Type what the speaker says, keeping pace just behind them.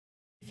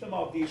some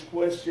of these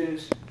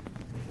questions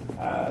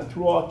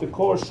throughout the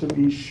course to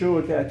be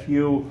sure that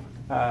you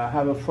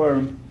have a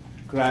firm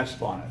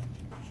grasp on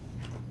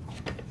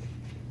it.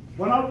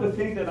 One of the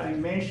things that I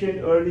mentioned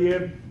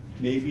earlier,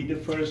 maybe the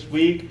first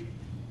week,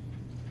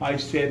 I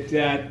said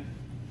that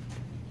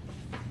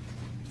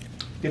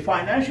the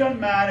financial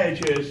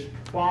manager's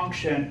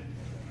function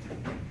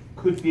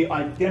could be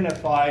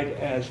identified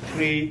as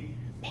three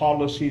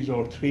policies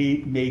or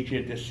three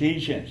major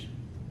decisions.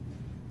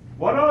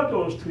 What are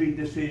those three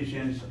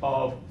decisions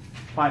of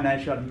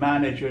financial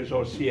managers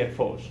or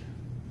CFOs?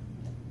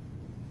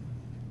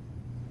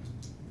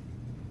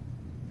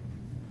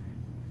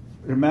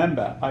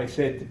 Remember, I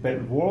said the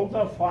world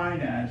of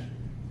finance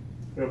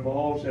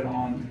revolves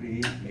around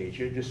three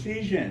major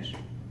decisions.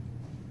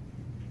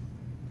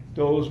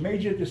 Those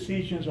major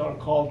decisions are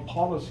called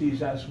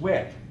policies as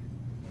well.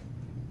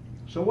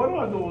 So what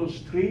are those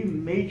three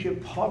major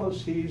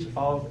policies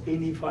of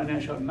any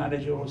financial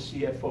manager or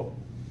CFO?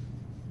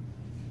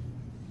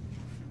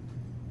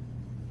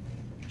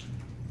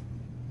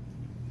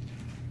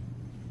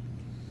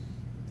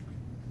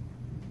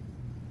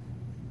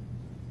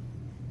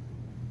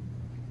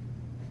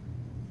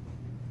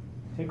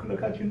 Take a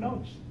look at your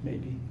notes,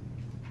 maybe.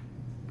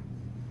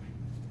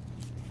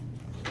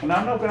 And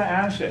I'm not going to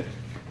answer.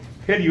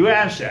 Can you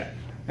answer?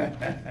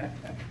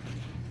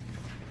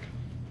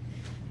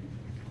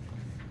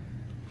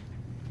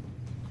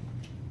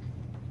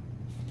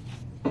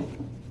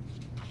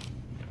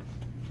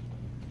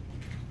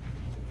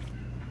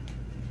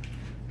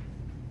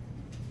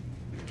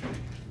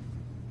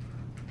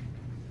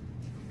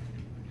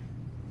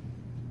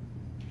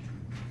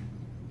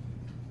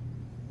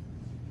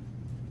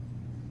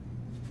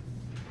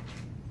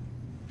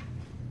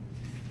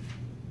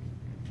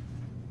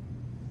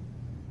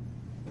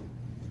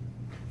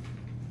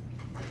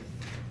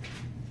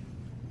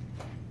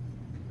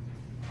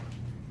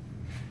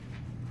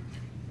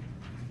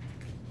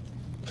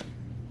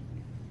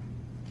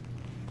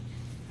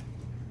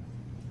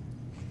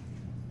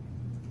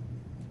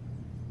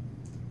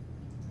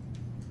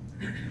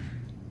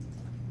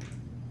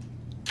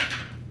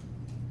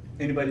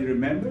 Anybody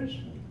remembers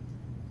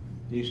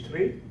these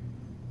three?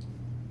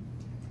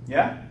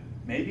 Yeah?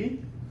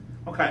 Maybe?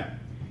 Okay.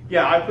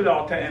 Yeah, I put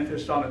all the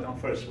emphasis on it on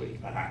first week,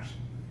 perhaps.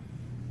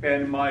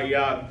 And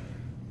my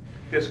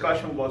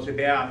discussion was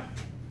about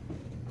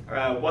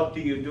what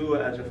do you do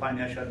as a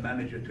financial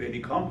manager to any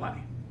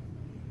company?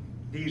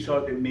 These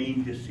are the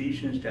main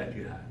decisions that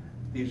you have.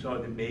 These are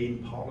the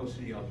main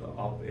policy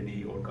of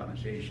any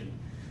organization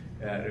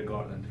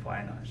regarding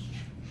finance.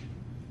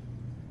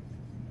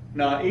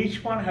 Now,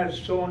 each one has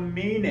its own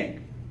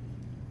meaning.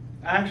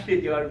 Actually,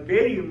 they are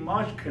very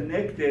much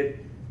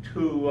connected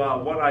to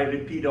what I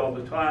repeat all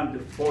the time, the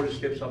 4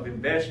 steps of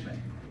investment.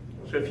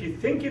 So if you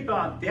think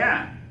about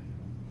that,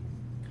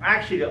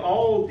 actually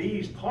all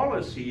these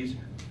policies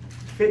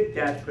fit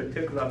that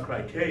particular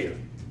criteria.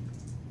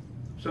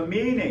 So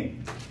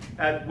meaning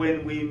that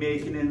when we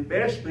make an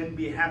investment,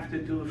 we have to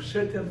do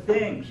certain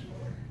things.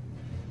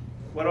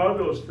 What are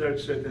those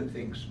certain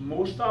things?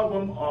 Most of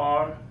them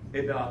are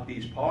about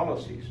these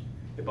policies,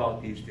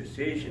 about these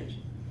decisions.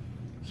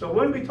 So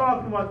when we're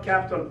talking about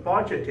capital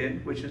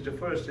budgeting, which is the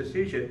first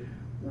decision,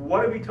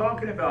 what are we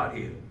talking about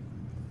here?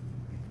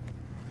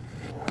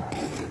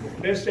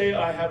 Let's say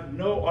I have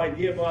no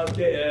idea about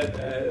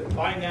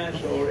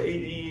finance or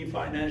any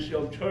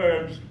financial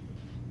terms,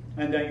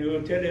 and then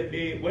you're telling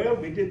me, well,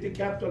 we did the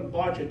capital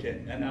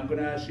budgeting, and I'm going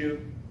to ask you,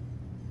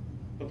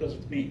 what does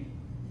it mean?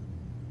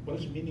 What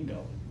is the meaning of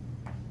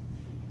it?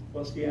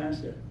 What's the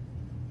answer?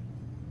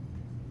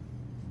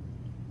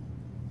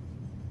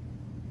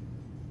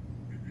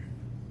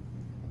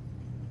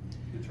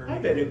 I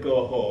better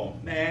go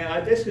home.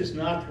 Man, this is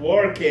not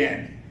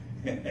working.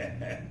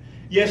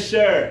 Yes,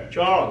 sir.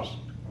 Charles.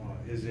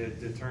 Is it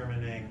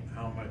determining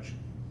how much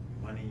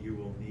money you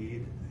will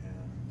need?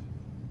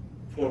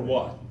 And for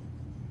what?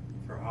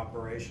 For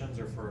operations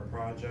or for a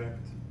project?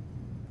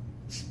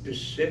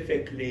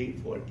 Specifically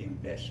for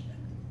investment.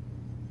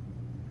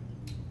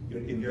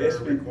 Your Your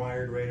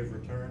required rate of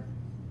return?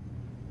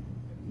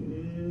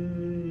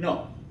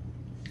 No.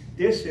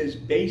 This is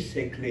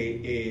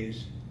basically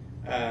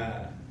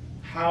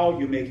how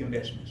you make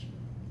investments.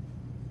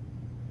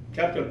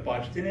 Capital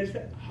budgeting is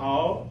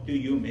how do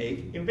you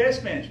make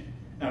investments.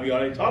 Now, we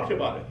already talked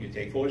about it. You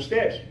take 4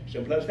 steps,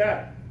 simple as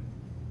that.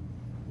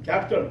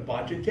 Capital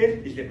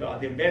budgeting is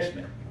about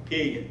investment,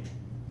 period.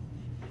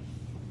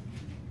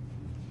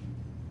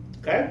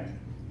 Okay?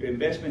 Your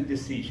investment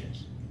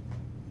decisions.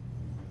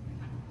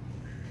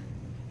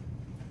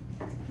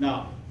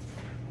 Now,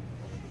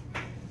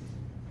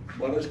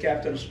 what is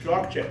capital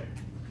structure?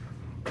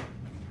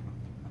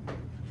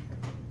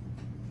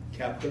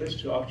 Capital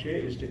structure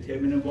is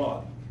determining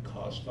what?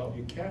 Cost of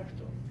your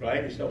capital,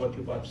 right? Is that what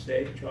you're about to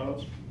say,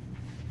 Charles?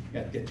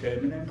 Yeah,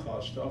 determining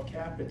cost of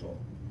capital.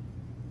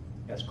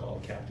 That's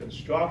called capital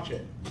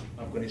structure.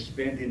 I'm going to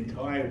spend the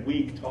entire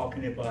week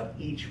talking about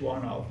each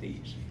one of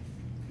these.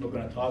 We're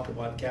going to talk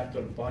about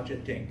capital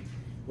budgeting.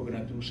 We're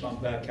going to do some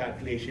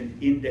calculation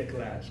in the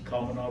class,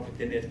 coming up with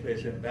the net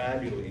present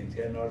value,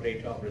 internal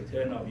rate of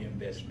return of your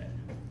investment.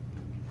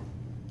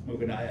 We're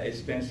going to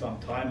spend some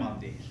time on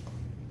these.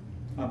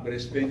 I'm going to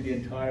spend the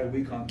entire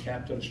week on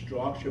capital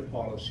structure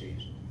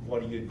policies.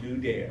 What do you do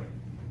there?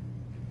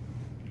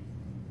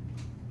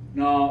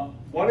 Now,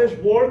 what is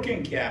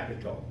working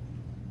capital?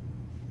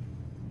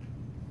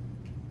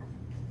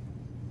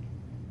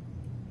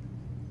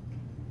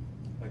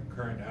 Like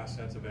current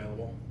assets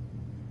available?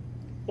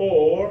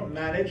 Or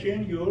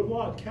managing your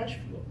what? Cash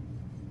flow,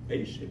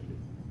 basically.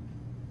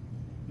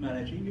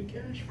 Managing your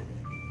cash flow.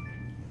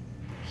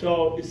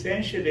 So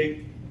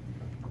essentially,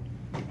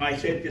 I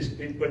said this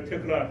in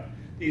particular,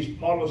 these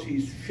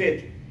policies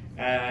fit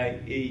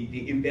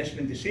the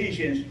investment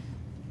decisions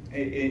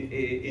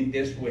in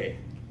this way.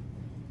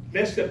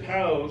 Let's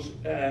suppose,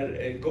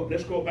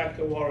 let's go back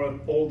to our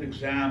old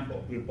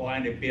example. We're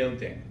buying a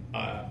building,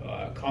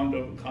 a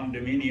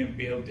condominium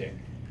building,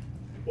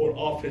 or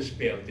office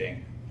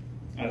building.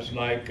 It's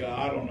like,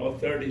 I don't know,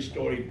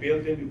 30-story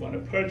building, we want to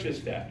purchase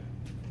that.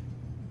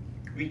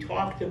 We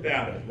talked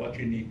about it, what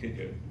you need to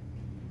do.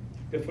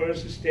 The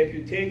first step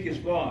you take is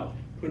what?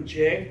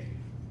 Project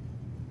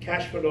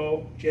cash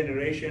flow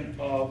generation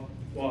of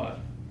what?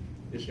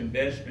 This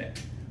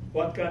investment.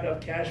 What kind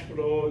of cash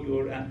flow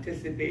you're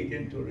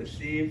anticipating to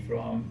receive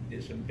from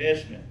this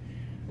investment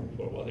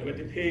for whatever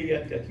the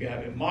period that you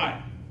have in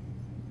mind.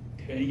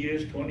 10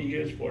 years, 20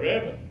 years,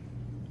 forever.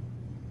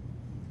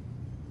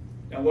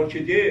 Now what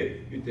you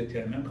do, you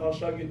determine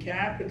cost of your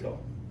capital.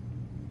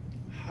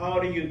 How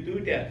do you do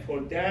that?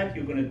 For that,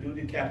 you're going to do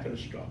the capital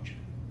structure.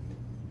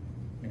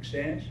 Make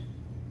sense?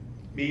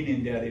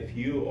 Meaning that if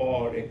you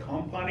are a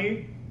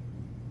company,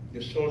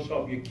 the source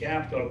of your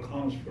capital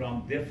comes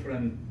from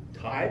different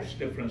types,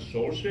 different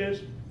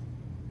sources,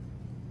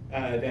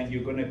 then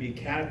you're going to be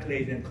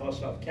calculating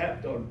cost of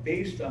capital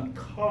based on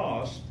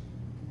cost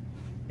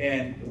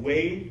and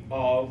weight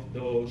of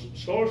those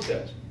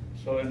sources.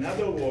 So in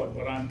other words,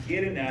 what I'm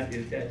getting at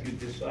is that you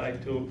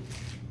decide to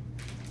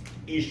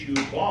issue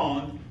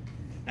bond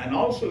and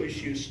also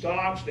issue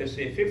stocks. Let's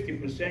say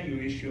 50%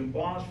 you're issuing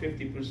bonds,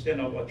 50%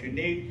 of what you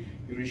need,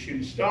 you're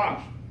issuing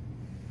stocks.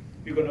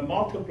 You're going to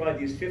multiply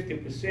these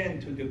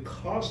 50% to the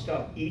cost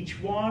of each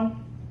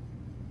one,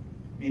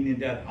 meaning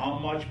that how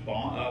much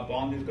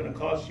bond is going to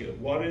cost you.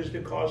 What is the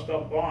cost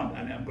of bond?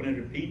 And I'm going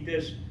to repeat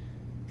this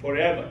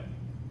forever.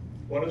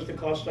 What is the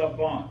cost of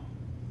bond?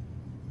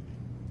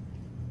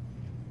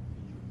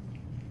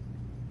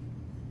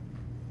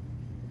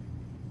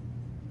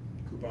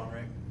 Coupon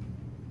rate?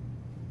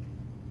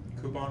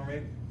 Coupon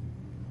rate?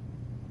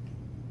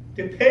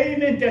 The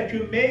payment that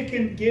you make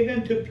and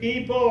given to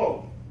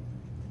people.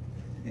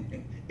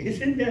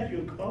 Isn't that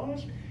your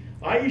cost?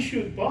 I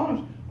issued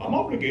bonds. I'm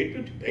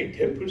obligated to pay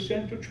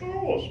 10% to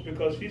Charles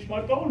because he's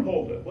my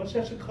bondholder. What's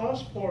that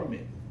cost for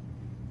me?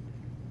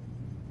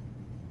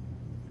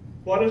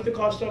 What is the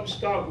cost of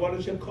stock? What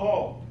is it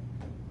called?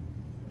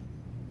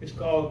 It's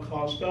called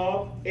cost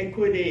of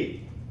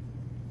equity.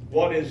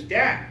 What is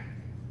that?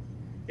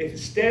 If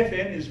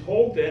Stephen is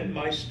holding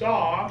my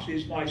stocks,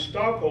 he's my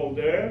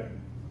stockholder,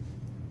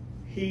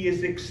 he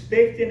is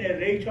expecting a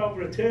rate of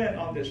return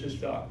on this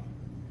stock.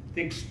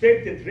 The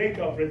expected rate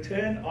of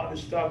return on the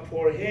stock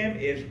for him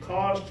is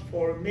cost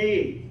for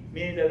me,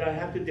 meaning that I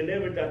have to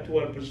deliver that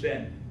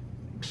 12%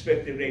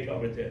 expected rate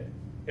of return.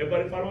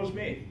 Everybody follows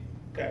me?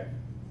 Okay.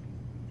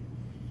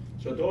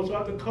 So those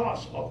are the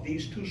costs of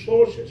these two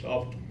sources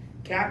of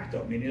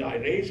capital, meaning I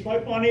raise my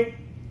money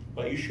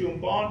by issuing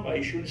bond, by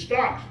issuing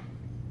stocks.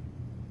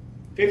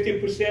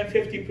 50%,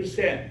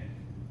 50%.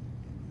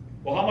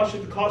 Well, how much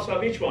is the cost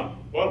of each one?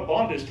 Well,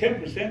 bond is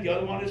 10%, the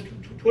other one is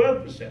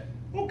 12%.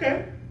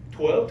 Okay,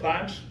 12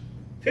 times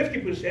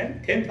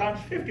 50%, 10 times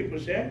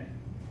 50%.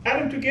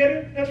 Add them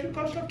together, that's your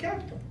cost of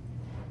capital.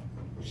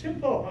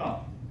 Simple, huh?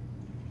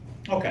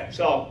 Okay,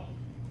 so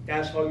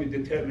that's how you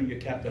determine your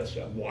capital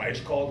structure. Why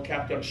it's called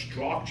capital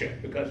structure?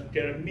 Because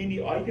there are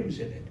many items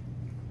in it.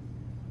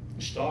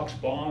 Stocks,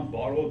 bond,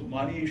 borrowed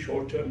money,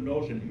 short-term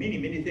notes, and many,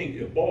 many things.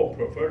 You borrow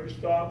preferred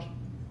stocks.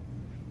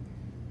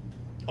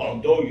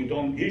 Although you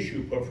don't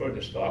issue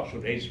preferred stocks to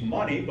raise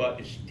money, but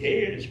it's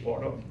there, it's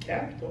part of the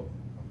capital.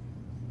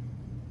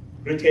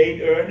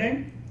 Retained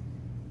earning.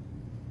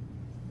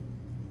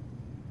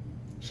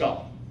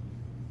 So,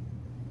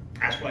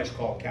 that's why it's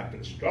called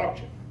capital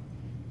structure.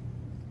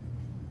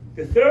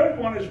 The third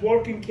one is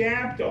working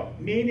capital,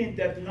 meaning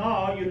that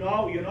now you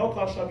know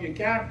cost of your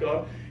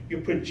capital, you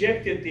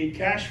projected the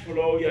cash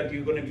flow that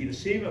you're going to be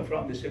receiving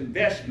from this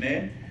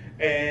investment,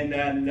 and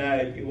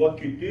then what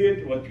you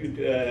did,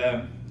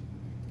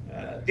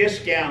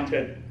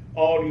 discounted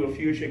all your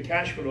future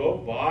cash flow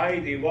by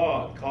the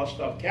what? Cost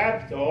of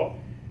capital,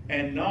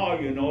 and now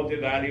you know the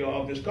value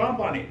of this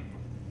company.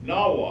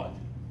 Now what?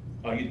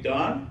 Are you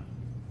done?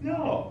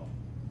 No.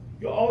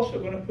 You're also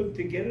going to put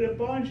together a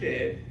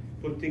budget,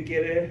 put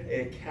together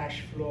a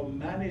cash flow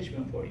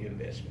management for your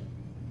investment.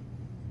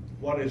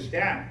 What is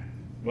that?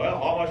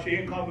 Well, how much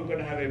income we're going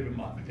to have every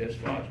month? This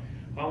much.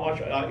 How much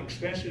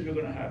expenses we're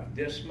going to have?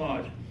 This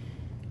much.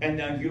 and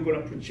then you're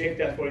going to project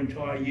that for an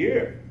entire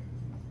year.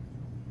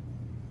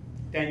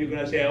 Then you're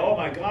going to say, oh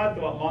my God,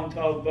 the month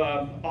of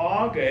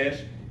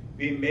August,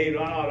 we may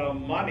run out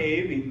of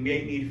money, we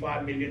may need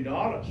 $5 million.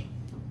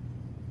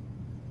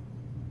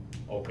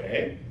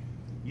 Okay,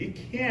 you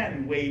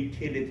can't wait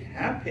till it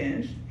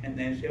happens and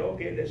then say,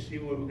 okay, let's see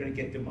where we're going to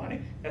get the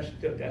money.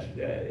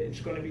 It's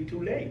going to be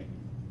too late.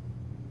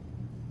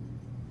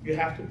 You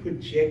have to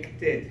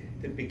project it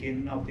at the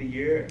beginning of the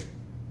year.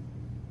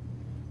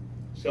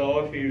 So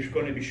if you're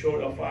going to be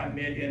short of $5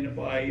 million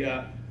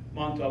by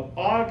month of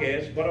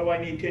August, what do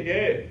I need to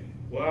do?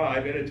 Well, I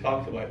better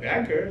talk to my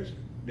bankers,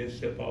 let's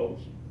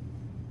suppose.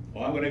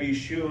 Or I'm going to be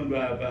issuing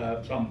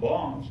some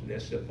bonds,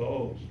 let's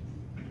suppose.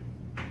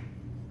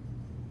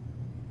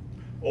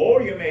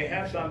 Or you may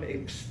have some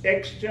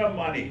extra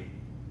money.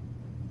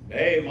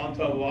 Hey,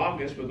 month of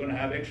August, we're going to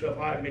have extra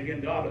 $5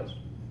 million.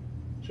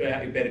 So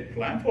you better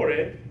plan for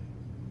it.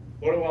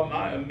 What do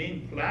I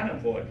mean planning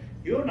for it?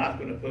 You're not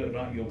going to put it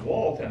on your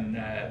vault and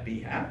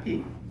be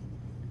happy.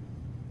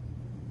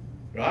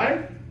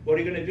 Right? What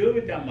are you going to do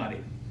with that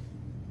money?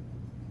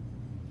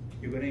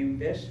 You're going to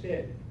invest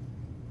it.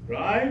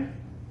 Right?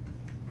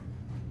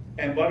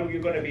 And what are you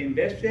going to be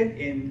investing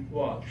in?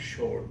 What?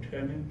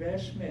 Short-term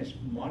investments,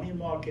 money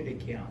market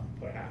account,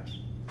 perhaps.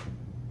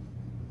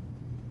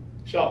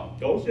 So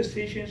those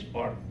decisions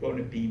are going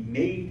to be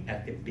made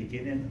at the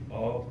beginning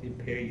of the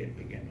period,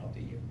 beginning of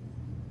the year.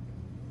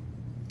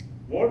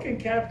 Working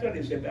capital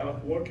is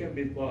about working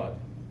with what?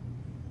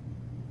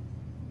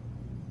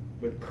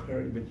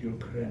 With your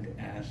current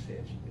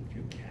assets, with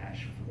your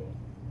cash flow.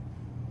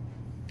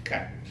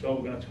 Okay, so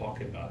we're going to talk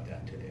about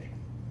that today.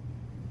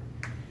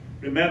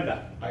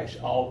 Remember,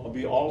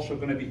 we're also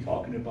going to be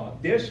talking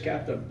about this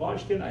capital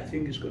budgeting. I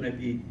think it's going to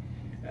be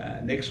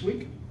next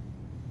week.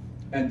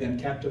 And then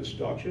capital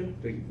structure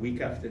the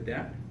week after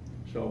that.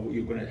 So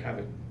you're going to have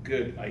a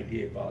good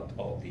idea about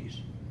all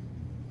these.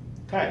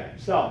 Okay,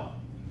 so,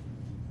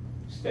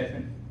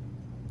 Stephen,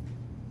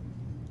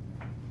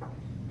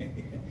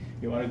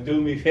 you want to do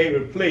me a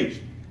favor, please?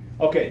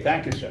 Okay,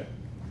 thank you, sir.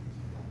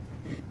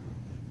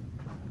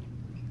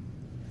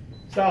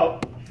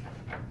 So,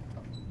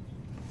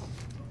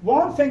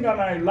 one thing that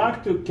I'd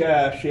like to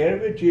share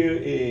with you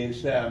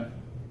is the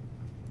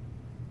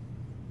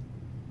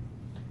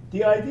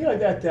idea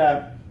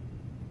that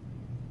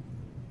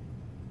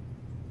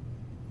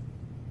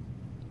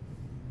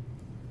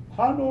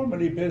how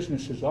normally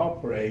businesses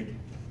operate.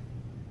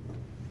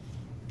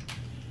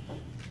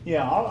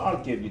 Yeah,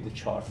 I'll give you the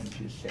chart in a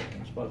few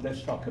seconds, but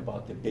let's talk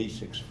about the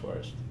basics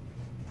first.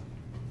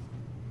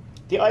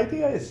 The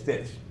idea is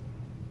this.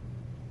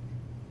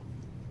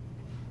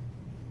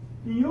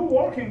 Your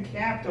working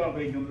capital,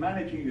 when you're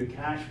managing your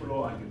cash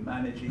flow and you're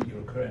managing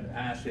your current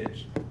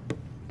assets,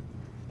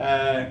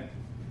 there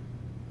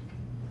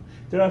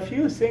are a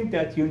few things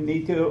that you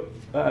need to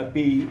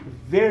be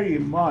very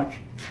much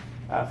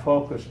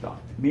focused on,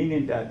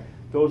 meaning that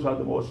those are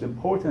the most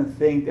important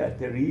things, that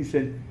the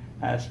reason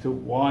as to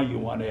why you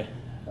want to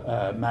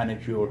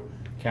manage your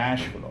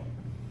cash flow.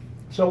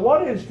 So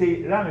what is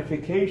the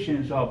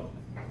ramifications of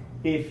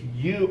if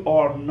you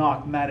are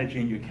not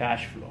managing your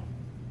cash flow?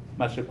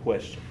 That's the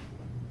question.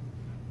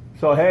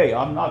 So hey,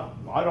 I don't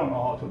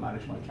know how to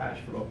manage my cash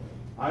flow.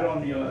 I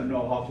don't even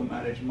know how to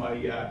manage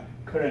my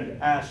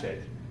current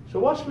assets. So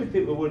what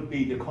would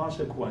be the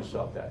consequence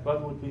of that?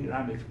 What would be the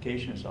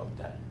ramifications of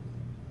that?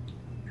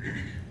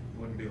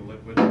 Wouldn't be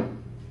liquid.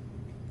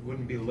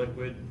 Wouldn't be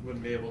liquid.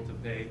 Wouldn't be able to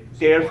pay.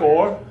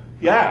 Therefore,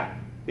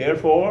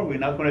 therefore, we're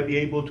not going to be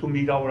able to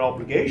meet our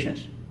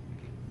obligations.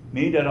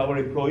 Meaning that our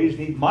employees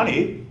need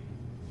money.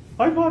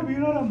 My God, we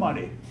don't have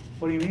money.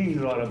 What do you mean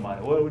you don't have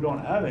money? Well, we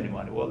don't have any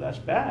money. Well, that's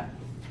bad.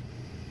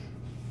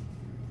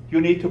 You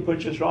need to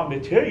purchase raw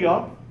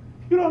material.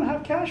 You don't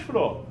have cash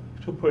flow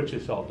to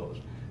purchase all those.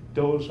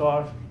 Those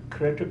are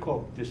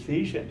critical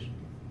decisions.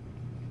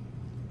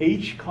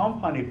 Each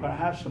company,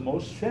 perhaps the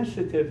most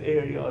sensitive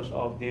areas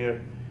of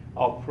their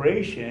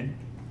operation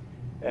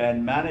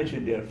and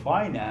managing their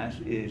finance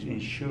is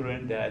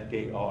ensuring that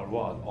they are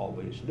what?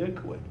 Always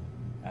liquid,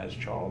 as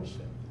Charles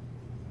said.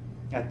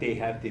 That they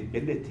have the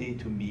ability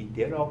to meet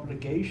their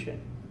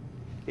obligation.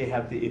 They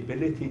have the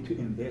ability to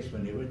invest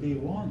whenever they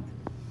want.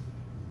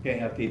 They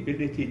have the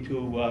ability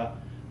to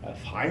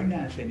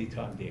finance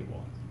anytime they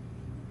want.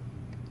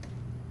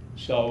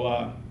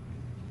 So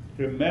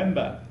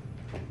remember,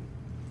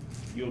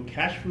 your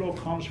cash flow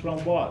comes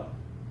from what?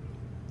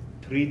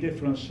 3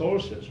 different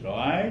sources,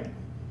 right?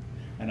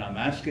 And I'm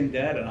asking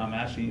that, and I'm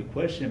asking you a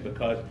question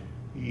because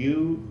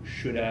you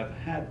should have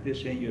had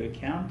this in your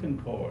accounting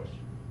course,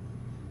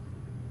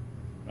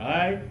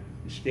 right?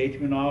 The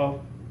statement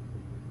of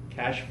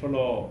cash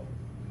flow,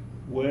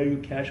 where your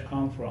cash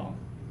come from.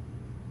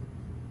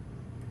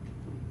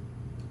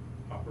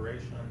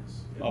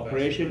 Operations.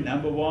 Operation,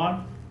 number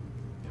 1.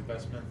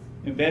 Investment.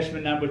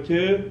 Investment, number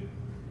 2.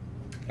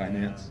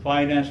 Finance.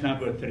 Finance,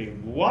 number 3.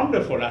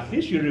 Wonderful. At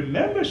least you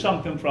remember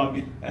something from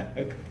your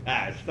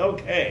past.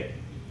 Okay.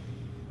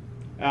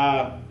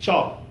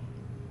 So,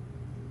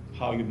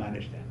 how you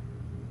manage that?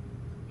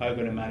 How are you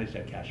going to manage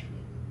that cash flow?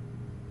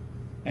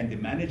 And the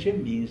manager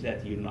means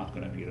that you're not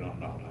going to be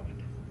run out of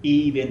it.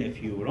 Even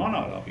if you run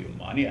out of your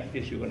money, at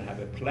least you're going to have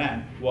a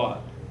plan,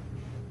 what?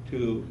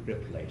 To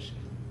replace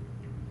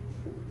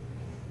it.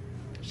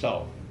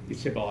 So,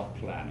 it's about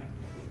planning.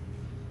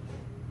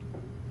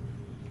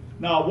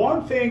 Now,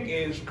 one thing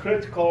is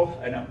critical,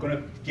 and I'm going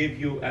to give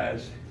you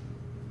as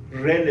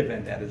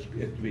relevant as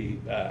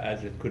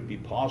it could be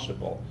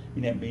possible,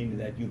 meaning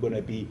that you're going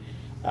to be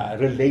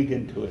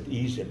relating to it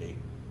easily.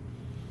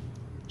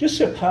 Just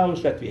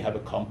suppose that we have a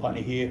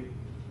company here,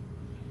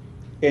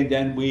 and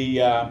then we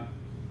have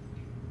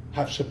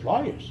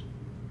suppliers.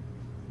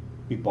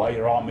 We buy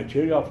raw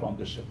material from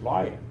the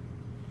supplier.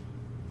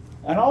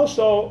 And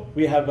also,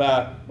 we have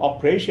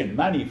operation,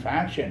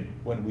 manufacturing.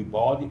 When we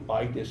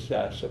buy this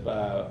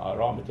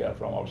raw material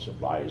from our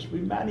suppliers, we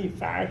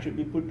manufacture,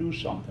 we produce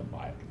something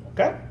by it,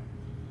 okay?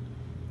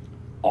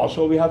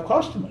 Also, we have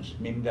customers,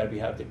 meaning that we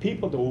have the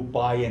people that will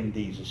buy in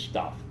these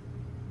stuff.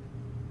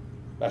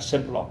 That's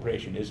simple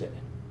operation, isn't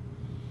it?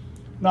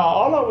 Now,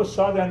 all of a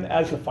sudden,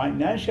 as a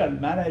financial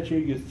manager,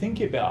 you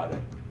think about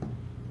it.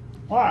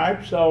 All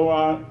right,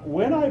 so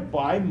when I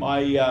buy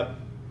my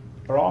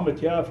raw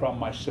material from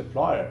my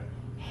supplier,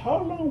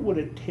 how long would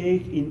it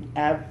take in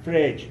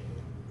average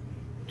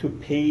to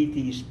pay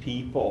these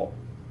people?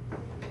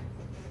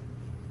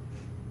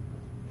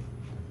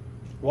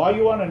 Why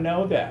you want to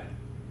know that?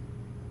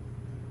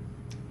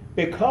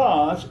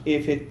 Because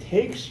if it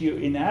takes you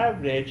in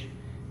average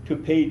to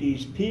pay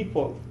these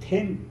people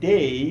 10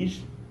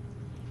 days,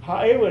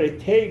 however, it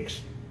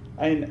takes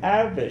an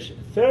average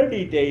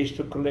 30 days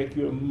to collect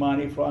your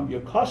money from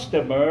your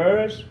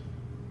customers,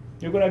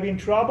 you're going to be in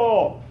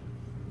trouble.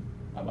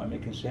 Am I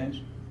making sense?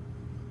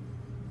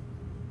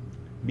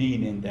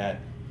 Meaning that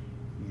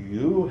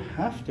you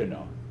have to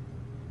know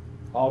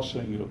how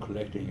soon you're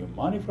collecting your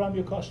money from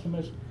your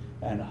customers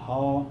and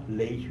how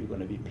late you're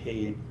going to be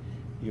paying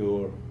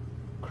your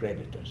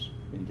creditors.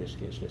 In this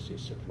case, let's say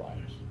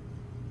suppliers.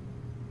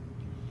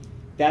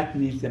 That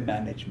needs the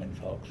management,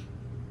 folks,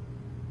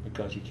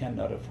 because you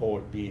cannot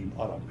afford being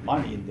out of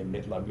money in the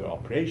middle of your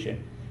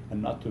operation and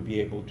not to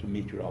be able to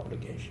meet your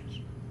obligations.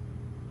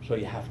 So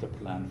you have to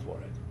plan for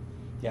it.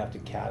 You have to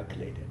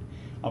calculate it.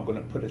 I'm going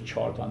to put a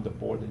chart on the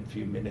board in a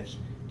few minutes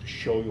to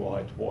show you how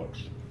it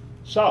works.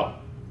 So,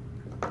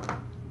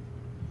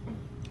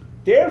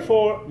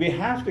 therefore, we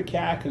have to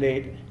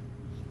calculate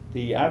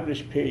the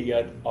average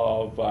period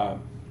of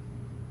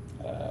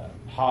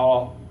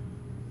how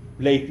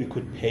late we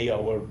could pay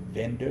our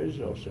vendors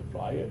or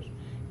suppliers.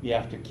 We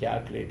have to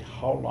calculate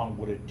how long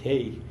would it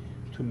take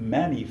to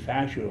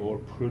manufacture or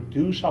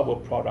produce our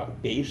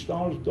product based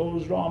on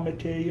those raw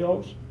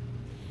materials.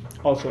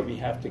 Also, we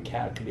have to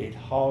calculate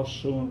how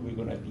soon we're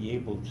going to be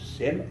able to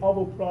sell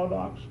our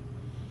products.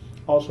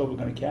 Also, we're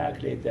going to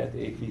calculate that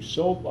if we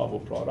sold our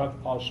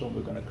product, how soon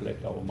we're going to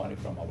collect our money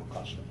from our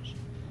customers.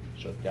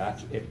 So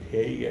that's a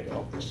period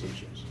of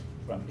decisions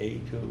from A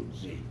to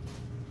Z.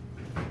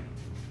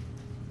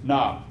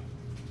 Now,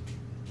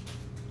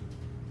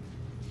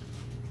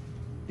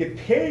 the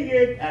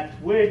period at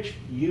which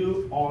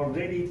you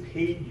already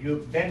paid your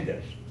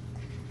vendors,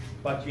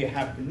 but you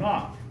have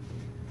not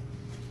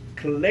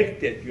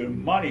collected your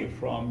money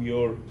from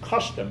your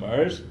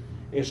customers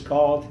is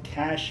called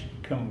cash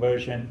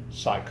conversion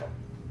cycle.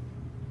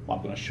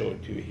 I'm going to show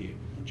it to you here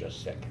in just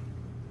a second.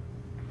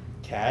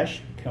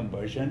 Cash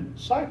conversion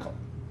cycle.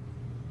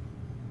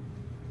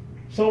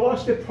 So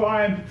what's the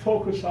prime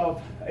focus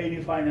of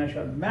any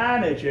financial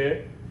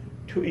manager?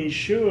 To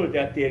ensure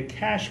that their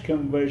cash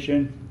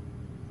conversion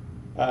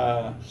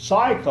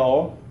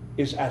cycle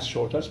is as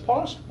short as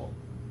possible.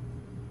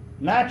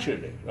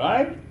 Naturally,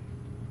 right?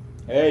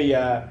 Hey,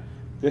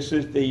 this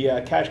is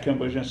the cash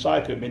conversion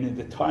cycle, meaning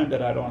the time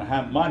that I don't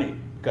have money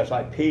because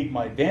I paid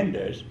my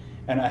vendors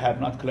and I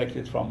have not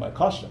collected from my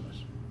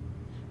customers.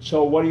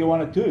 So what do you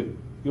want to do?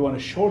 You want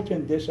to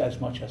shorten this as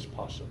much as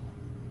possible.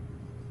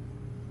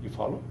 You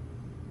follow?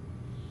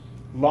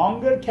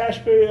 Longer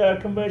cash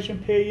conversion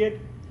period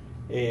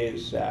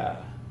is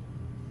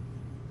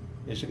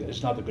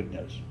it's not a good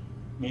news,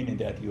 meaning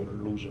that you're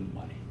losing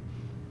money.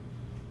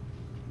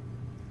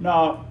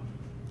 Now,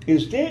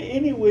 is there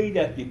any way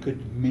that we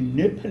could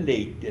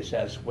manipulate this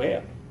as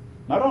well?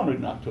 Not only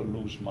not to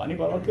lose money,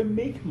 but also to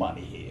make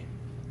money here.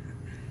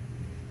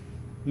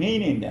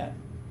 Meaning that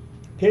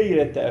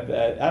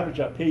average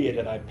of period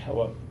that I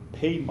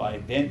pay my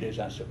vendors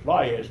and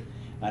suppliers,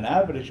 an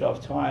average of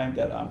time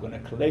that I'm going to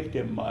collect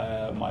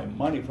my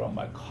money from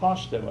my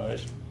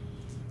customers,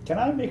 can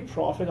I make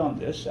profit on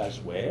this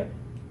as well?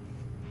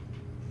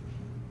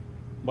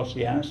 What's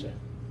the answer?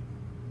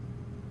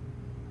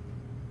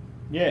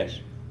 Yes.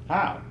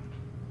 How?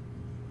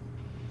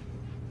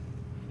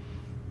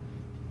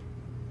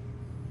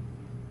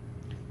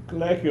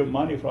 Collect your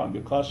money from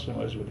your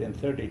customers within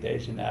 30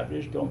 days in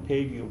average. Don't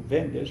pay your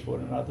vendors for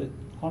another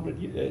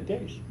 100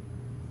 days.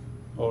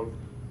 Or,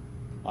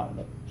 I don't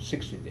know,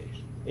 60 days,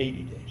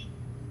 80 days.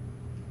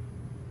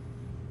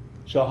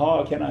 So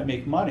how can I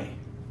make money?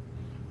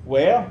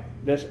 Well,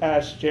 let's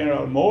ask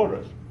General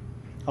Motors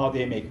how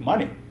they make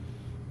money.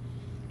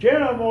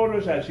 General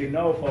Motors, as you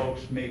know,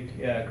 folks, make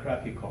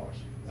crappy cars.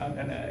 And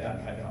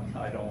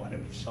I don't want to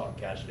be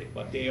sarcastic,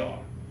 but they are.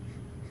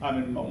 I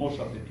mean, most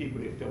of the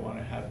people, if they want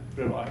to have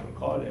reliable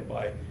car, they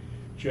buy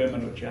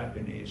German or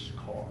Japanese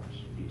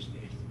cars these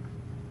days.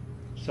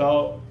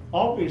 So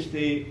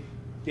obviously,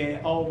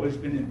 they've always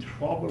been in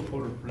trouble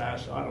for the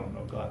last, I don't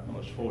know, God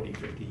knows, 40,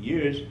 50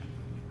 years.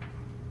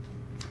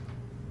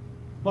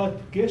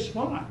 But guess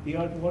what? They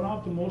are one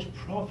of the most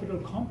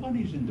profitable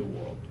companies in the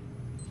world.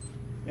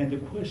 And the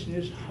question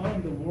is, how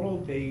in the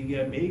world they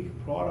make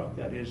product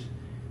that is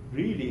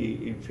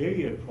really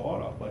inferior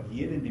product, but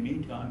yet in the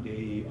meantime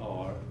they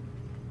are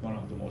one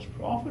of the most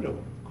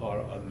profitable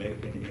car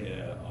making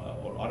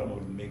or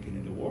automobile making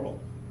in the world?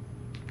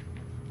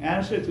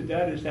 Answer to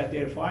that is that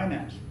they're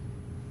financed.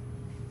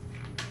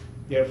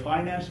 Their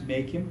finance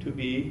make them to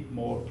be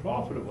more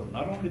profitable.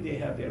 Not only they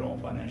have their own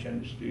financial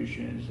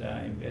institutions,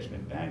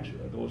 investment banks,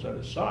 those are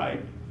the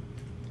side.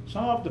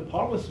 Some of the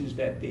policies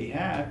that they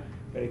have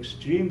are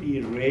extremely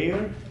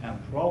rare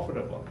and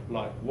profitable.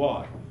 Like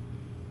what?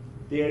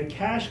 Their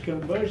cash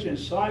conversion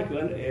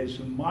cycle is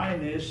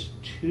minus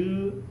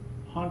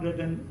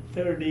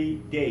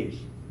 230 days.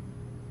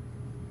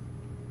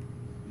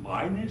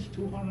 Minus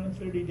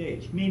 230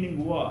 days.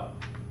 Meaning what?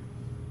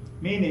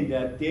 Meaning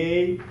that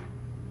they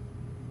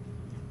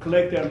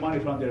collect their money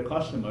from their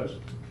customers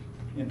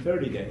in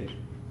 30 days,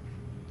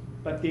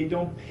 but they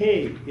don't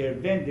pay their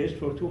vendors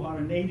for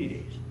 280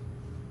 days.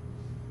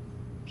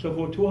 So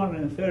for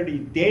 230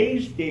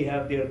 days, they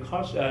have their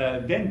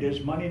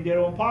vendors' money in their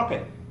own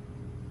pocket.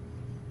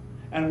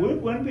 And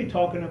when we're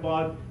talking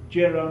about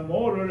General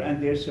Motors and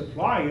their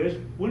suppliers,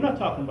 we're not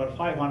talking about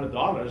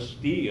 $500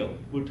 steel.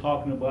 We're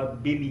talking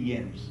about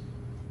billions.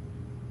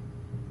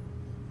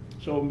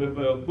 So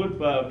good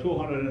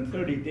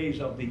 230 days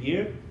of the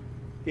year,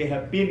 they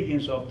have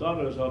billions of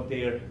dollars of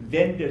their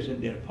vendors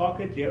in their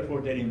pocket,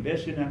 therefore they're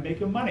investing and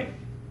making money.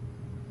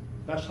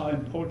 That's how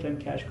important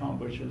cash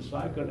conversion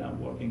cycle and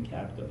working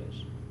capital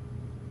is.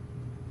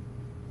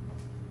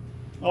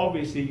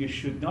 Obviously, you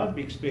should not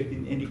be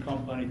expecting any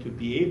company to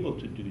be able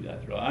to do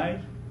that,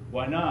 right?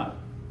 Why not?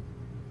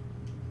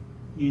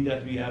 In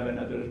that we have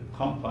another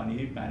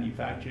company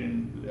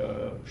manufacturing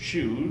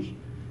shoes,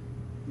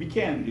 we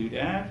can't do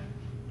that.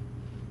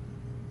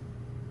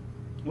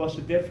 What's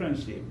the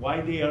difference here? Why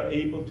they are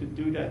able to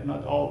do that?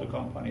 Not all the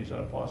companies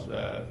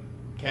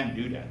can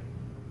do that.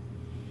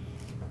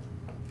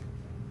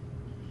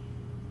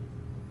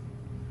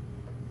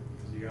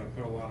 Because you got to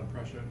put a lot of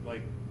pressure.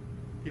 Like,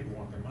 people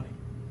want their money.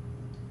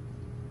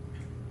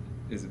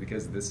 Is it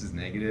because this is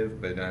negative,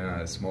 but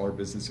on a smaller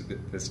business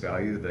with this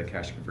value, the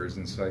cash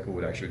conversion cycle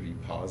would actually be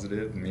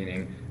positive,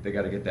 meaning they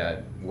got to get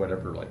that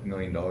whatever, like $1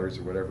 million or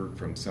whatever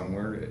from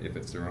somewhere, if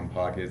it's their own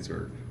pockets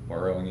or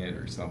borrowing it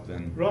or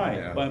something. Right,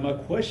 yeah. but my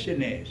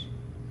question is,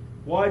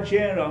 why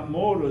General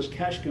Motors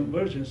cash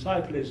conversion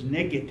cycle is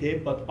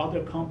negative, but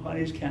other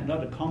companies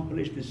cannot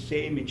accomplish the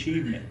same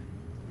achievement?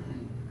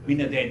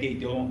 Meaning that they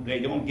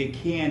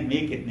can't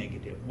make it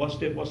negative. What's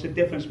the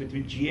difference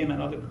between GM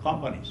and other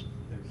companies?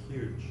 They're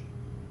huge.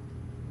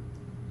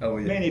 Oh,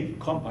 yeah. Many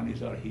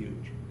companies are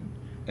huge.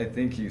 I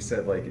think you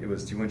said like it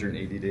was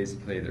 280 days to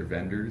pay their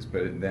vendors,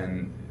 but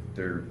then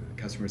their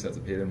customers have to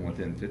pay them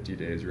within 50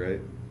 days,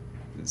 right?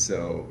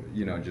 So,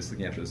 just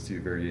looking at those two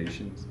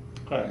variations.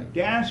 Correct.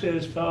 The answer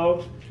is,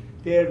 folks,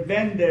 their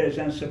vendors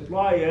and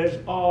suppliers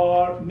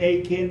are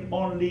making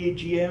only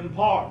GM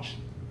parts.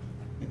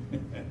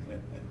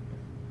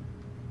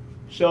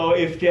 So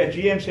if the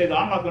GM says,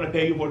 I'm not going to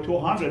pay you for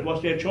 200,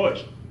 what's their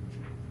choice?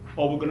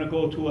 Or we're going to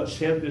go to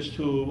sell this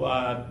to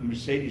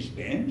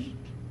Mercedes-Benz?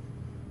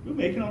 You're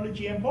making only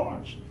GM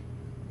parts.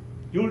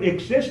 Your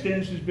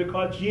existence is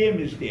because GM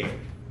is there.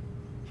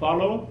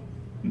 Follow?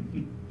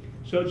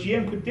 So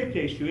GM could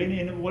dictate to you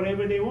in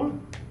whatever they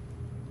want.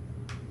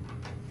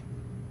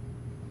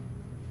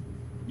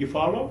 You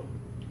follow?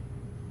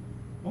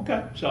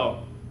 Okay,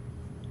 so,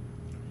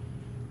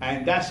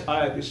 and that's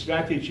the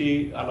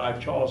strategy, like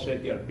Charles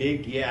said, they're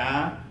big,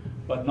 yeah,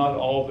 but not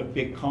all the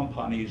big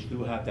companies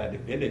do have that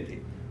ability.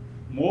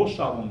 Most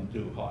of them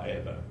do,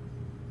 however.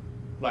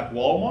 Like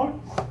Walmart,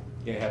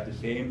 they have the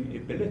same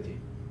ability.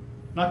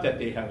 Not that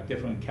they have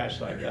different cash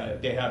cycle,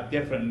 they have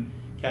different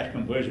cash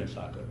conversion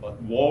cycle,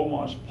 but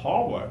Walmart's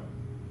power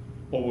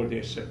over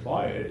their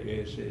supplier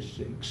is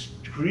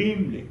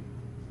extremely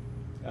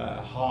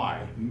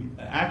high.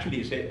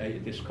 Actually,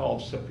 it's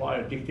called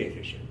supplier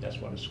dictatorship. That's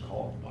what it's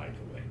called, by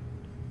the way.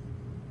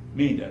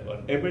 Meaning that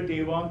whatever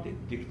they want, they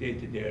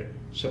dictate to their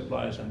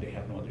suppliers and they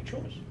have no other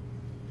choice.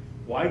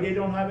 Why they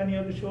don't have any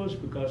other choice?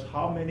 Because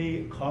how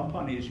many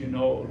companies,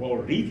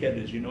 or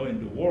retailers, in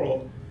the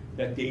world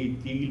that they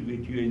deal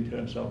with you in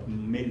terms of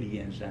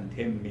millions and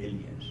 10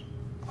 millions.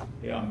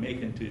 They are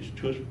making this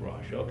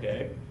toothbrush,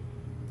 okay?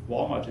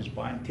 Walmart is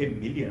buying 10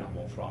 million of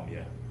them from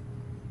you.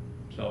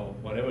 So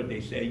whatever they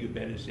say, you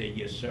better say,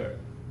 yes, sir.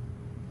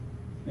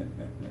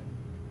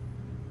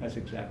 That's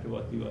exactly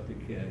what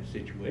the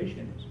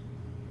situation is.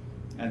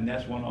 And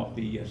that's one of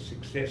the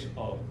success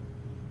of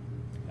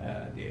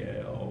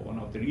one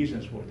of the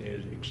reasons for their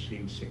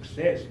extreme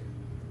success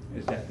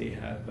is that they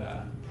have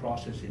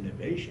process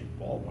innovation.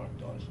 Walmart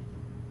does.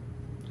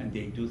 And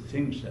they do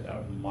things that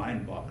are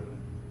mind-boggling.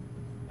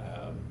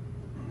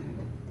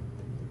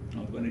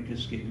 I'm going to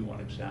just give you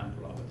one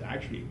example of it.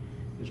 Actually,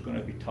 it's going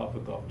to be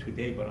topic of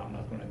today, but I'm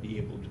not going to be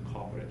able to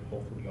cover it.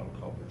 Hopefully I'll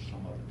cover it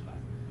some other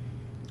time,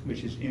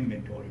 which is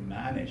inventory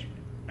management.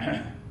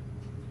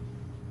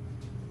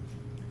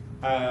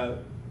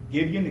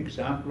 Give you an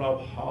example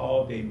of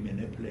how they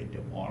manipulate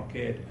the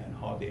market and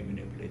how they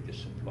manipulate the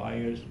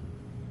suppliers.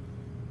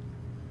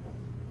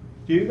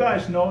 Do you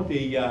guys know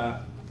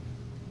the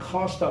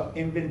cost of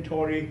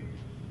inventory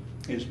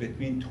is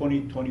between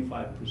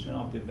 20-25%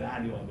 of the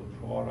value of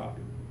a product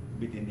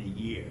within a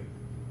year?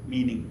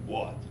 Meaning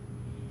what?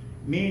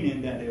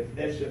 Meaning that if,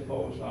 let's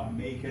suppose I'm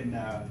making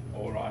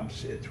or I'm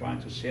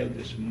trying to sell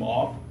this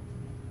mop,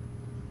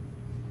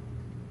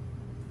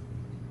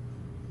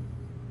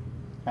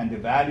 and the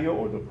value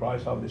or the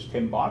price of this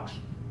 $10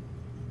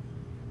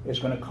 is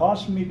going to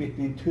cost me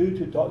between $2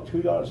 to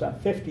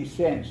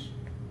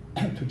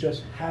 $2.50 to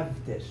just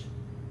have this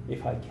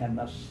if I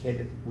cannot sell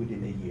it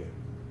within a year.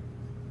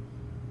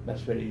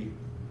 That's very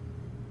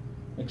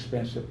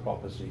expensive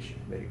proposition,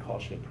 very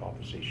costly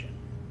proposition.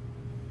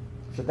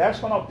 So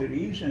that's one of the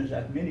reasons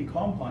that many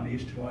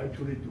companies try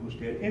to reduce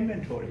their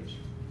inventories.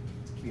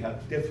 We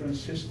have different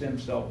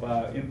systems of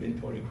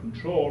inventory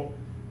control,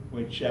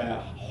 which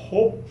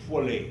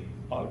hopefully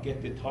I'll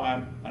get the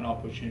time and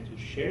opportunity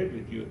to share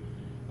with you,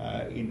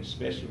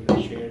 especially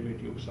share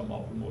with you some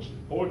of the most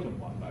important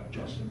ones, like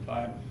just in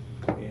time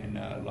and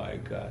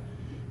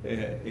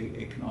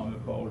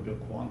economical order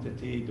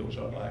quantity. Those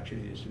are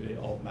actually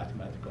all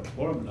mathematical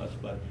formulas,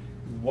 but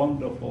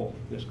wonderful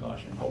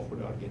discussion.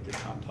 Hopefully I'll get the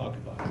time to talk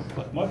about it.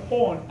 But my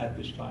point at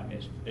this time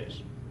is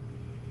this.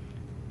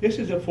 This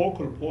is a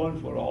focal point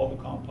for all the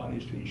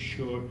companies to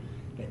ensure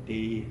that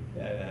the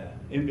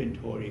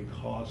inventory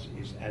cost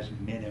is as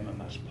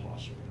minimum as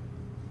possible.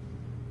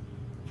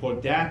 For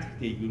that,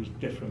 they use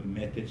different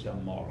methods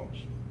and models.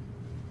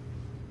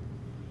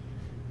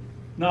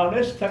 Now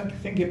let's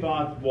think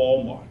about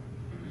Walmart.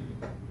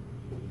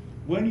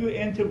 When you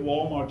enter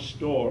Walmart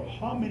store,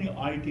 how many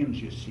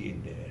items you see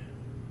in there?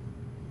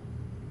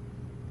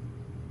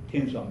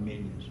 Tens of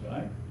millions,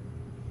 right?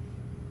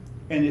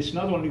 And it's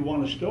not only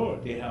one store,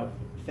 they have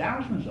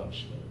thousands of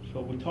stores.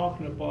 So we're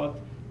talking about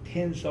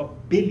tens of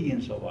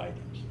billions of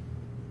items.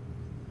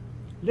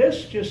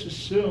 Let's just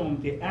assume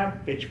the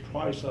average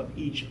price of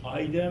each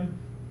item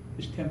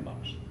is $10,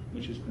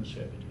 which is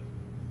conservative.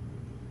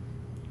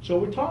 So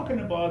we're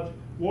talking about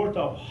worth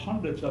of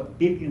hundreds of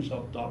billions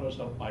of dollars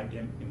of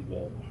item in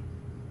Walmart.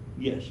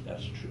 Yes,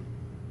 that's true.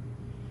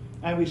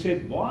 And we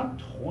said, what,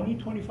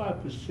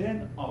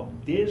 20-25% of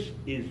this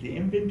is the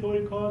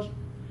inventory cost?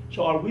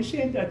 So are we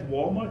saying that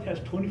Walmart has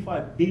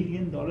 $25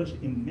 billion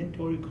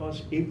inventory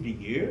costs every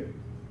year?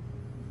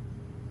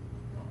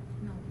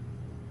 No.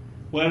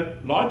 Well,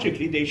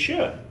 logically they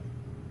should,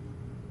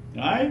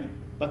 right?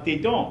 But they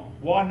don't.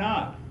 Why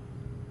not?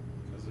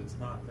 Because it's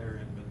not their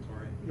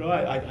inventory.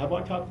 Right, have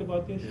I talked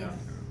about this? Yeah.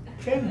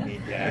 Tell me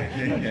that.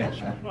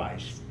 Jesus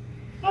Christ.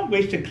 I'm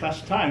wasting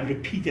class time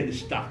repeating the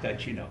stuff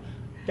that you know.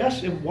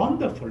 That's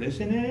wonderful,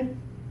 isn't it?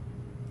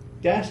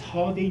 That's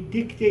how they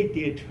dictate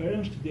their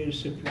terms to their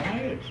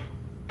suppliers.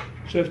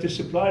 So if the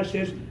supplier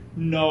says,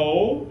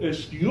 no,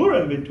 it's your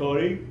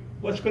inventory,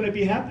 what's going to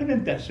be happening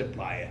to that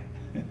supplier?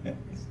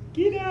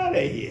 Get out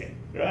of here,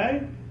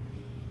 right?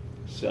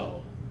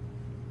 So,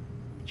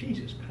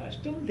 Jesus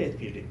Christ, don't let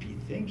me repeat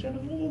things. I'm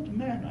an old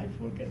man, I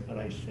forget what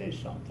I say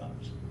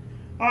sometimes.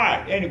 All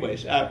right,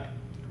 anyways,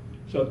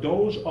 so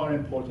those are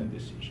important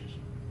decisions.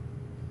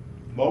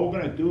 What we're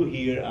going to do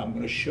here, I'm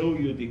going to show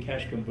you the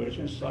cash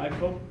conversion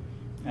cycle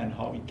and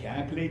how we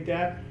calculate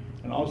that.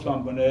 And also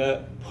I'm going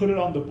to put it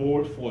on the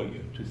board for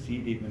you to see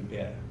it even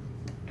better.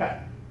 Okay.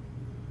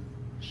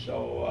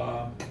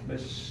 So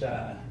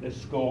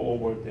let's go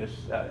over this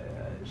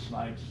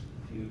slides,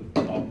 few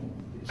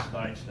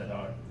slides that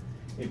are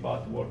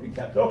about working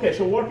capital. Okay,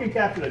 so working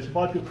capital is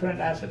about your current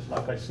assets,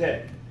 like I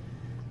said.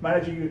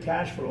 Managing your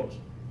cash flows.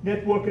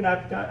 Net working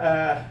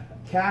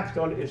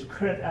capital is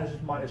current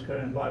assets minus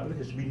current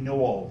liabilities. We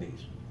know all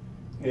these.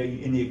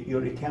 In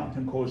your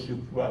accounting course,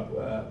 you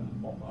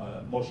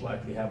most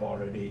likely have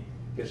already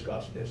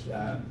discussed this.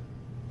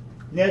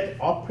 Net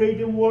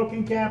operating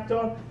working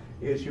capital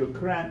is your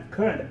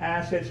current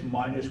assets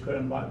minus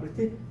current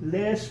liability,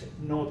 less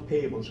note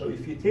payable. So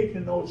if you take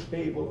the notes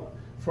payable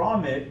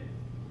from it,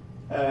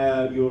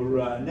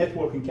 your net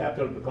working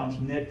capital becomes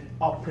net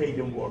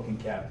operating working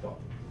capital.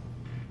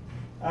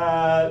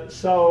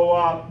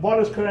 What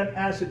is current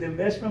asset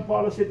investment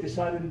policy?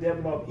 Decide and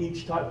develop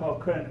each type of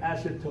current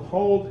asset to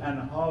hold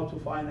and how to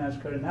finance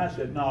current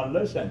asset. Now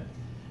listen,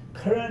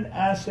 current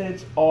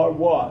assets are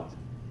what?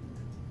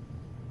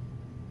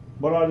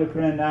 What are the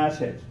current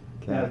assets?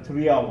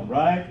 Three of them,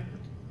 right?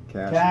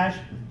 Cash,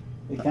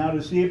 account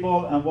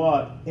receivable, and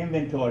what?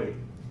 Inventory.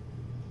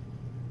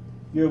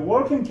 Your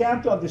working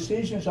capital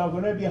decisions are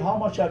going to be how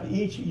much of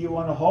each you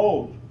want to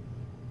hold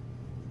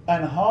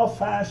and how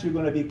fast you're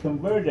going to be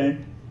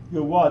converting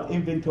your what?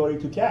 Inventory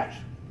to cash.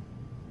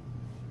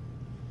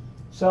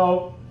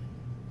 So,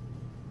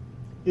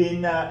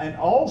 and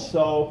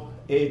also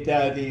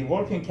the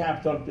working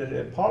capital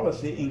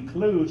policy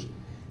includes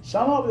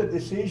some of the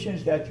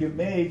decisions that you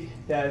make,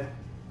 that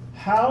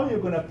how you're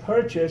going to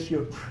purchase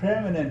your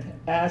permanent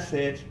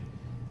asset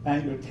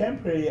and your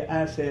temporary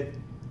asset,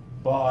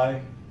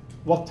 by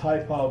what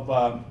type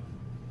of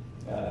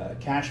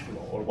cash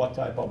flow or what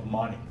type of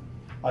money.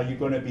 Are you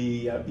going to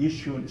be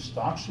issuing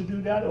stocks to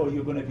do that, or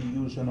you're going to be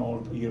using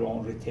your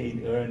own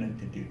retained earning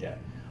to do that,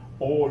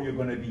 or you're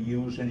going to be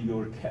using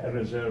your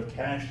reserve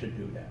cash to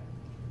do that?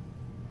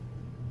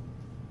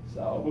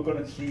 So we're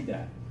going to see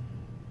that.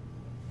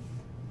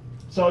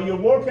 So your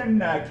working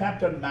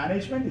capital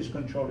management is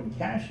controlling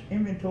cash,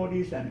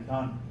 inventories, and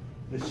account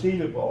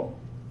receivable,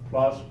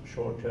 plus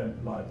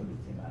short-term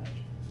liability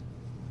management.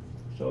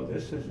 So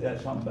this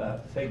is some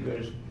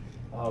figures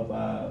of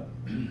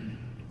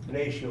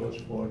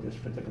ratios for this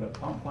particular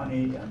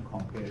company and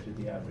compared to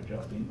the average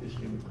of the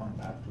industry. We'll come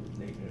back to it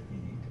later if you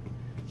need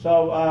to.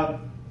 So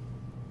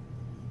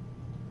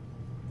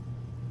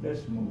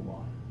let's move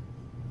on.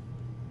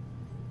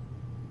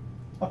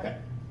 Okay.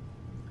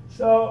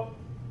 So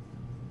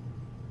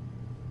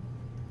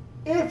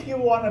if you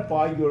want to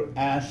buy your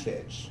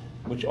assets,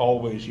 which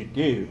always you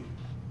do,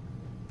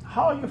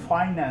 how you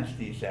finance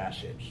these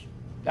assets?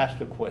 That's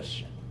the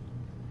question.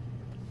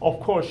 Of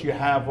course, you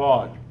have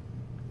what?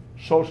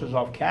 Sources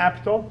of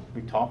capital.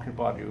 We talked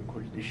about you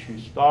could issue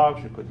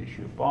stocks, you could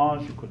issue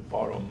bonds, you could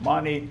borrow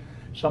money.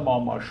 Some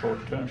of them are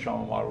short-term,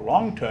 some of them are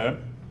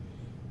long-term.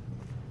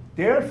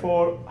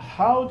 Therefore,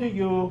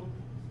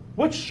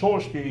 which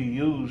source do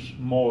you use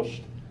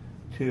most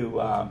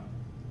to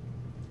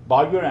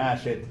buy your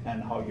asset,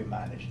 and how you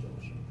manage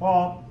those?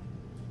 Well,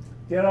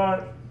 there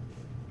are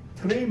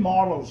three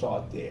models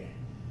out there: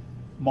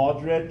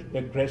 moderate,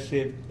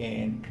 aggressive,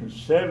 and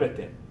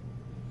conservative.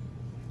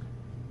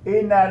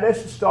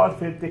 Let's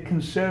start with the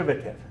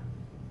conservative.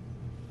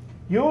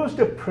 Use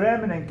the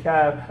permanent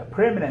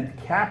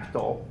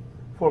capital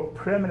for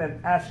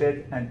permanent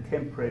asset and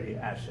temporary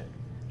asset.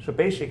 So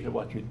basically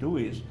what you do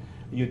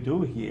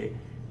here,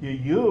 you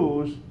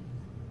use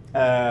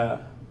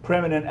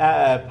permanent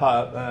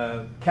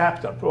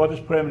capital. What is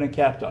permanent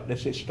capital?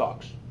 Let's say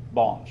stocks,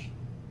 bonds,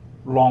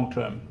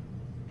 long-term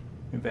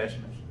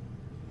investments.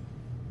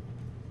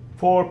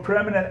 For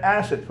permanent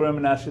assets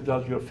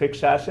are your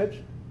fixed assets,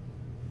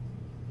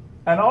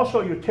 and also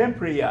your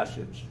temporary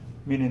assets,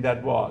 meaning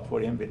that what?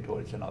 For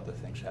inventories and other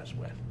things as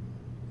well.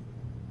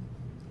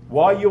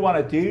 Why you want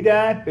to do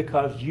that?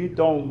 Because you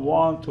don't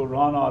want to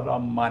run out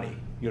of money.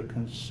 You're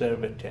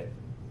conservative.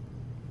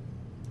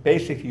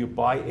 Basically, you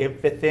buy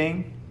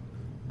everything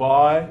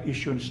by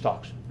issuing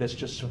stocks. Let's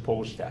just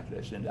suppose that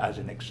as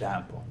an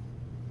example.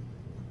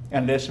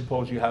 And let's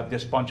suppose you have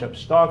this bunch of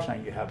stocks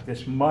and you have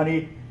this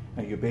money,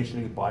 and you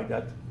basically buy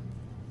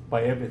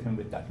everything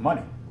with that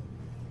money.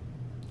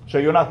 So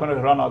you're not going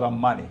to run out of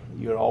money.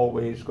 You're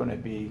always going to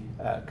be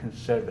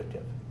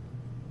conservative.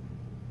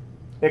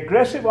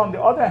 Aggressive, on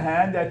the other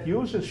hand, that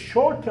uses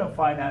short-term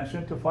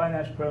financing to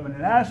finance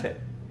permanent asset,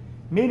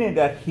 meaning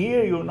that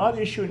here you're not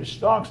issuing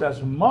stocks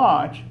as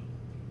much,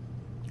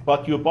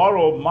 but you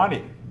borrow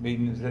money,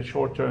 meaning the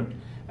short-term.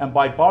 And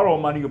by borrow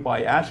money, you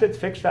buy assets,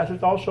 fixed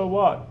assets, also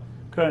what?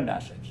 Current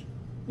assets,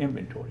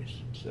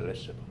 inventories, so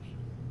let's suppose.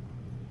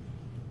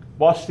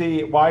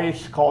 Why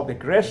it's called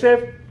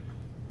aggressive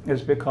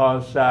is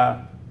because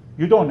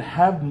you don't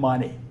have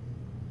money.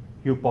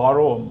 You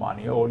borrow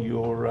money, or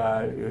you're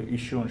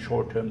issuing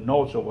short-term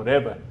notes or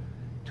whatever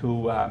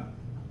to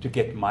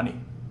get money,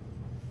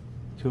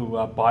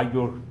 to buy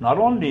your not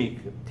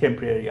only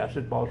temporary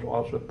assets but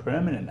also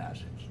permanent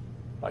assets,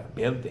 like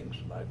buildings,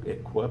 like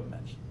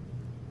equipment.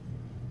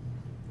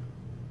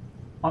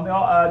 On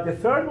the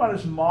third one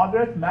is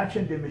moderate,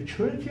 matching the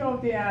maturity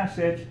of the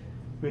assets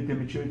with the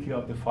maturity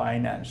of the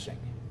financing.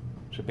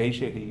 So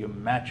basically, you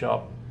match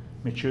up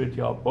maturity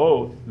of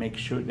both, make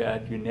sure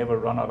that you never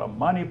run out of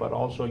money, but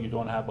also you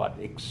don't have an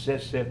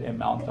excessive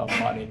amount of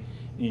money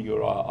in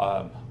your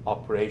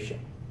operation.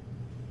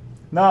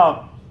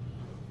 Now,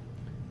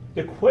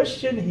 the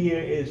question here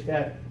is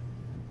that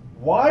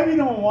why we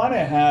don't want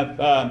to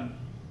have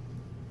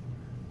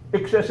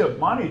excessive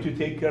money to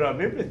take care of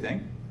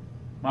everything.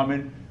 I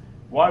mean,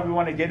 why we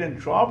want to get in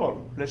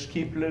trouble? Let's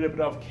keep a little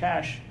bit of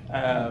cash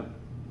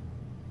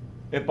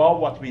above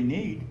what we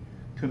need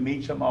to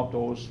meet some of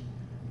those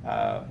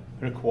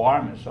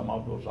requirements, some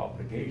of those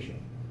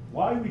obligations.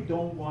 Why we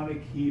don't want to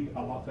keep a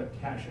lot of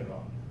cash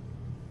around?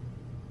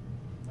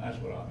 That's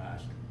what I'm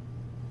asking.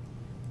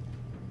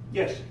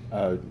 Yes?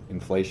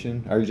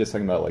 Inflation? Are you just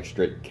talking about like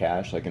straight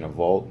cash, like in a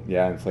vault?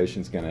 Yeah,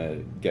 inflation's going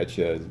to get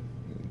you.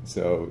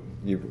 So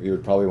you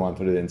would probably want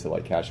to put it into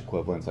like cash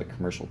equivalents, like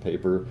commercial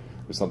paper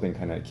or something,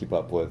 kind of keep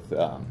up with,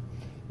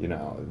 you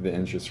know, the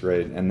interest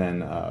rate, and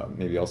then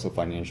maybe also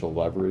financial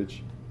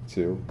leverage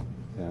too.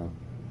 Yeah.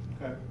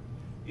 Okay.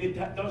 It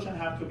doesn't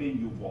have to be in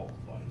your vault,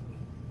 by the way.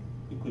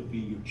 It could be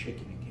your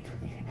checking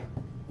account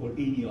or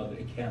any other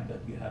account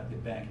that you have at the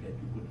bank that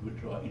you could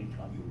withdraw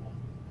anytime you want.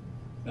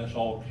 That's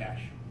all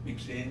cash. Make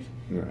sense?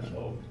 Right.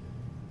 So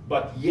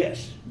But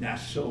yes,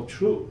 that's so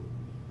true.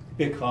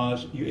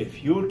 Because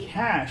if your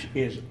cash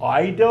is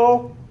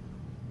idle,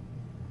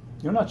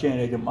 you're not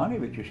generating money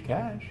with your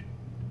cash.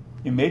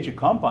 In major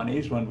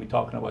companies, when we're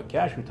talking about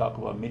cash, we talk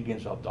about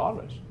millions of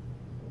dollars.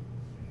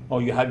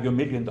 Or you have your $1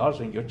 million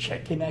in your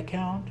checking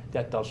account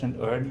that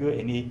doesn't earn you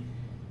any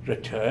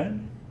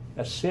return.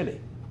 That's silly.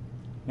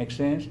 Make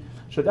sense?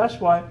 So that's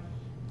why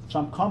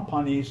some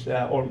companies,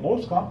 or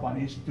most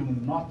companies, do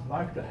not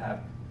like to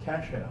have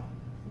cash around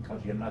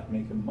because you're not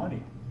making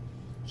money.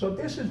 So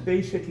this is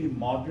basically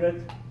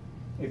moderate.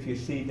 If you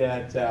see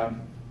that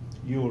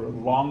your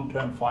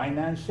long-term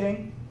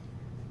financing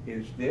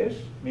is this,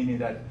 meaning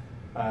that,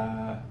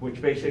 which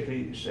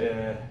basically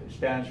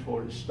stands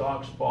for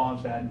stocks,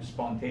 bonds, and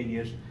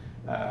spontaneous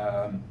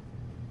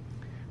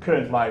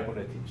current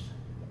liabilities.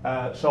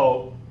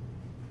 So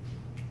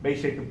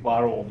basically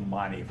borrow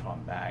money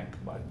from bank,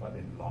 but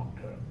in long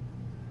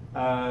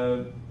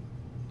term.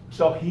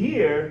 So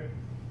here,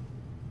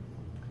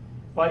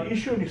 by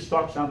issuing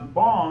stocks and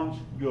bonds,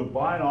 you're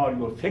buying all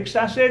your fixed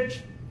assets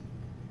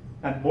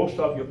and most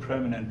of your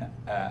permanent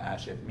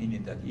asset,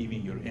 meaning that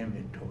even your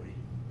inventory.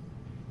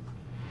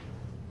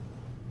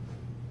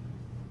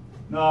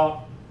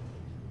 Now,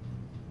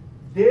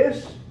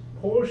 this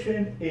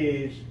portion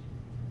is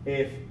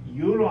if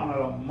you run out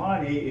of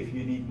money, if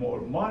you need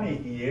more money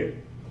here,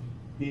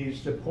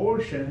 the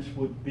portions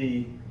would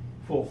be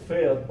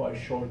fulfilled by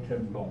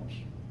short-term loans.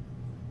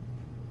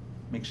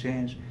 Make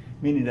sense?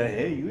 Meaning that,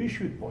 hey, you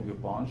issued all your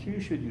bonds, you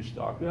issued your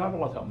stock, you have a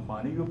lot of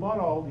money, you bought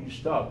all these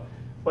stuff.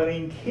 But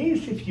in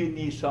case if you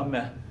need some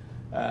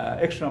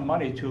extra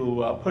money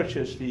to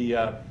purchase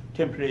the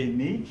temporary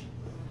needs,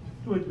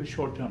 do it with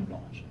short-term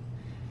loans.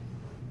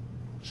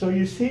 So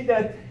you see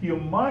that your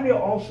money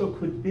also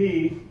could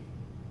be,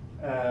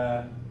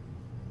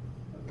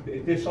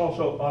 this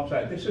also, I'm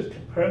sorry, this is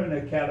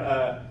permanent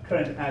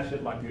current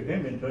asset like your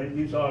inventory.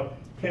 These are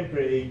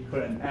temporary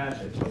current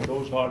assets. So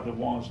those are the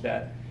ones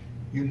that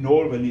you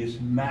normally is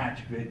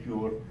matched with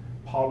your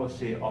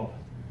policy of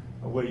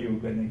where you're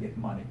going to get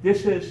money.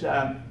 This is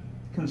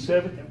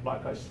conservative,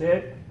 like I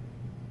said.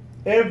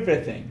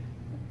 Everything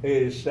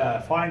is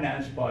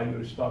financed by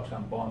your stocks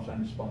and bonds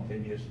and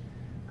spontaneous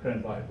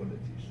current liabilities.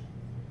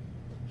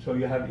 So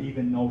you have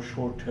even no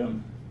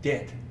short-term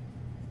debt.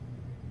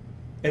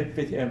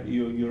 Everything,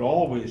 you're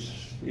always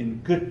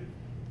in good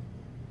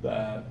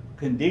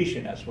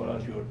condition as well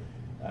as your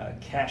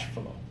cash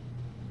flow.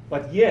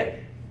 But yet,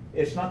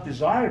 it's not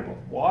desirable.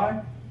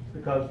 Why?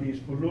 Because these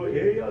blue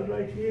areas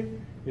right here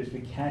is the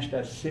cash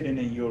that's sitting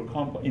in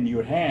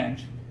your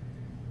hands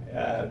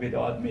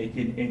without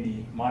making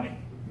any money,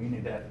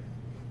 meaning that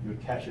your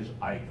cash is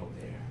idle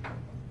there.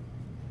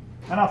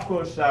 And of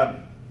course,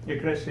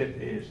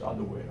 aggressive is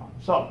other way around.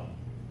 So,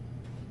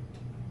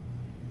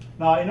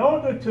 now in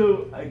order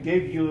to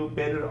give you a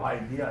better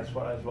idea as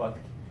far as what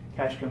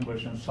cash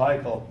conversion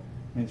cycle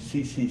and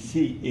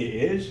CCC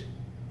is,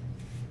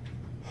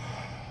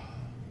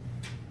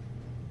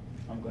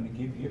 I'm going to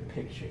give you a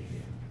picture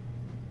here.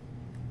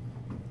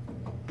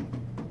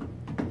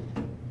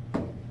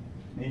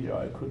 Maybe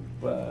I could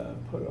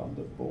put it on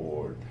the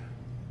board.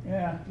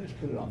 Yeah, let's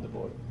put it on the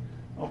board.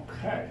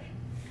 Okay.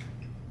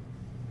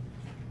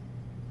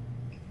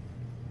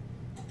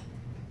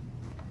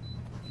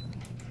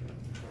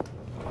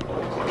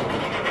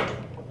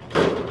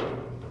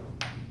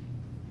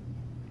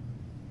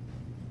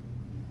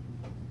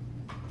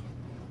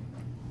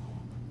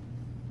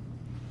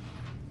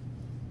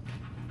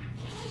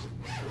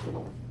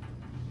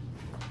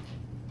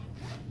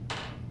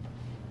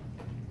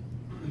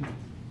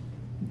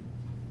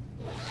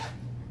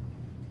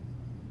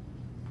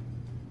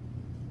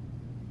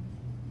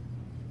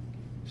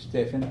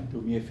 Stephen,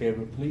 do me a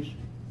favor, please.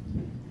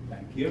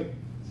 Thank you.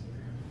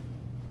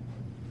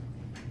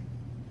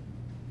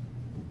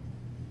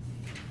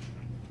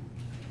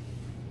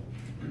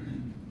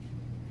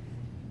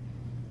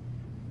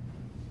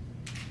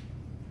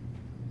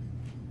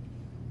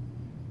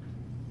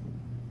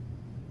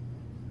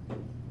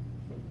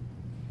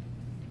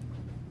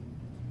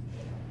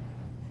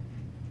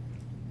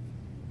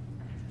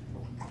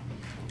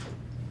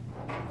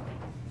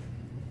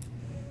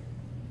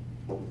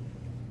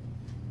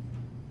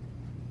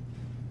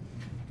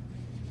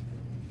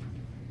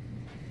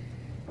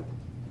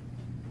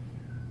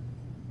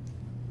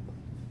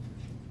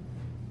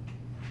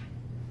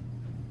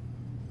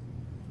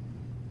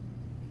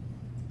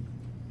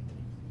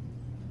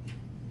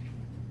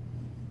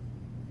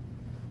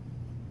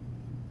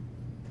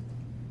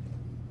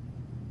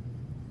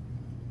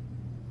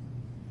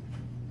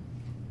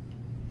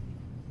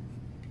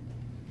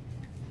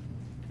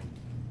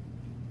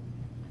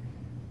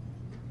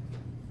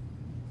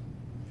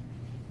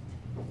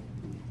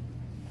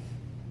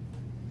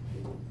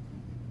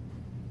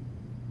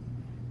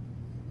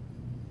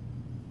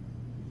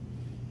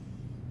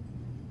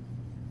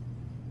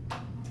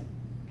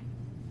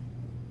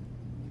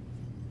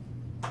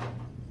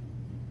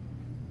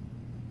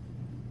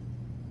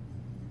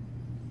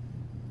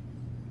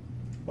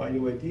 By the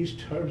way, these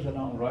terms that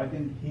I'm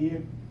writing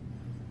here,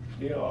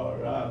 they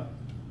are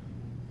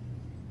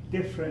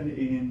different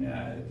in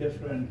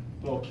different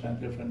books and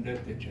different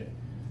literature.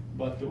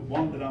 But the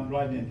one that I'm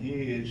writing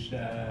here is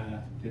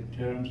the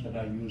terms that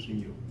I use in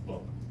your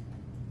book.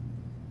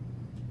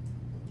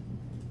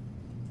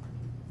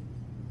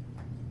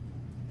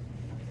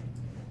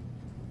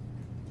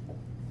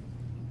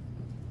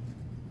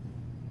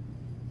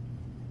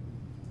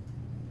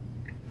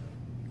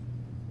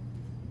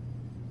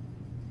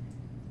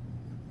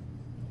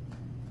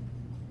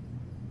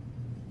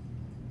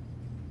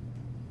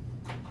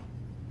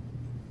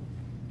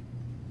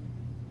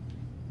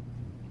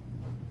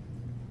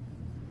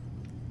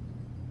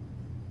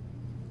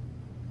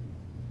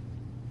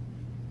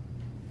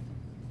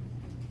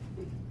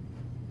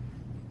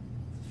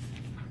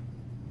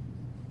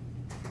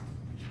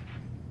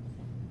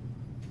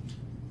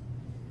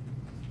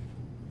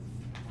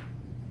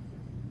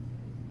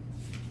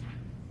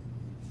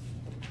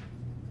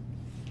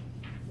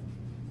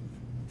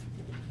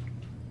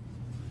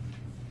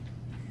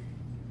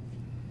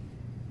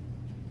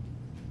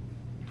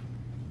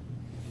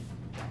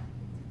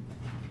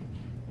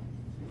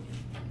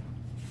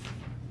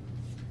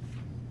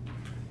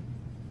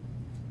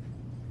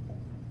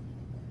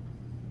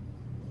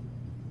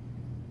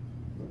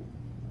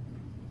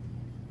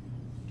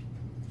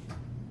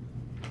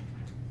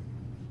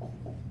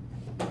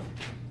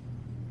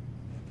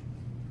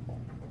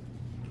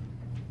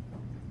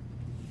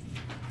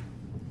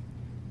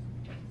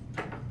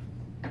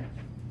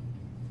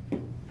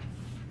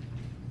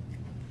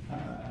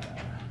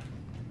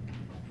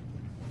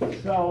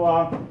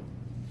 So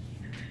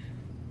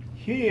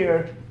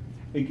here,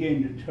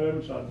 again, the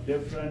terms are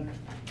different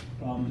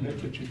from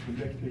literature to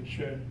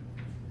literature.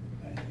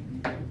 I think we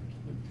could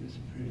put this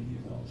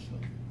period also,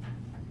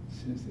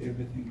 since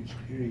everything is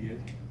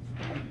period.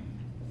 We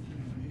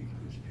make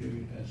this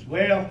period as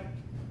well.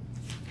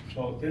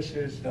 So this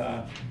is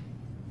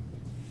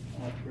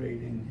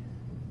operating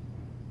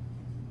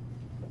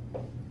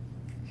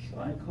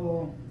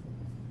cycle.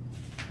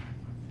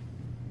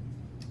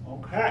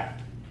 Okay.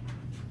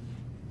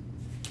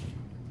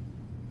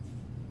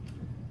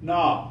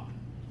 Now,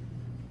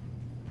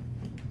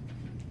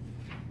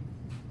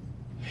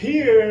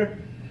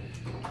 here,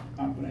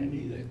 I'm going to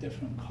need a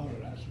different color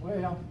as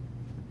well.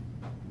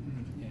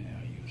 Yeah,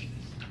 I'll use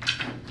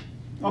this.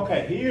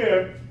 Okay,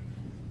 here,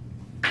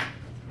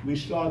 we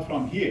start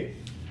from here.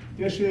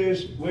 This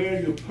is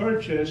where you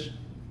purchase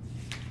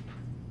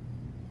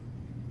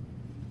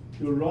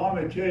your raw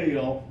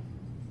material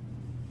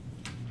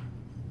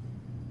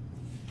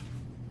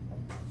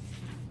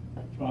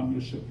from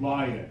your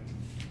supplier.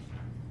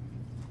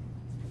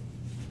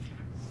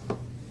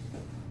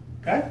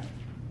 Okay?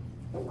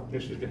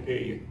 This is the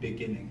period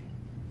beginning.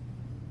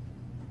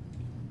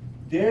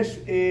 This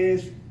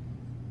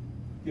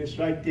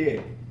right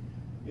there,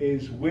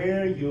 is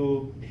where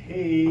you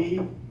pay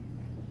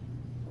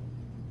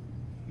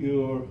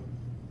your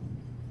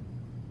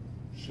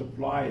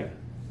supplier.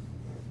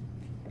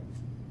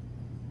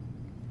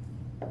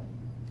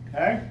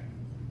 Okay?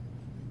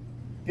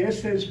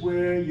 This is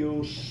where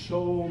you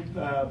sold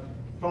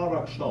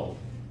product sold.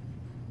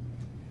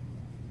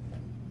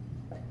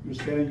 You're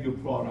selling your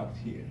product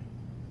here.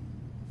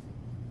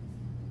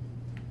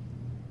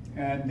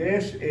 And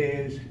this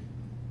is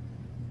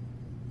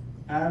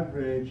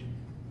average,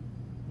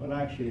 well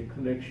actually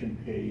collection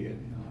period.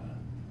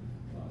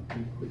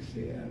 We could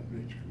say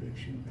average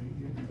collection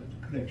period, but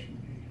collection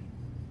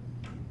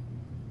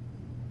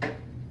period.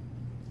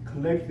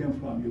 Collect them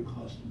from your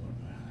customer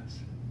perhaps.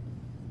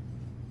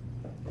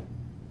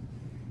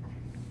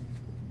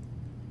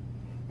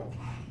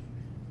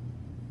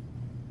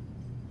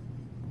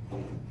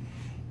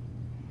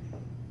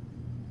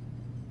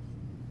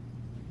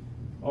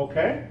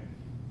 Okay?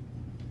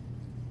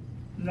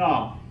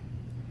 Now,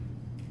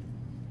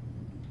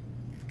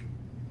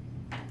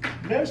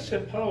 let's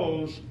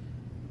suppose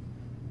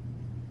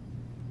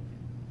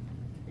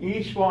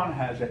each one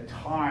has a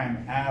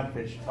time,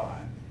 average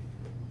time.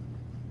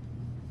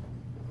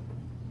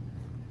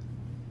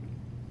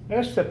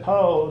 Let's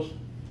suppose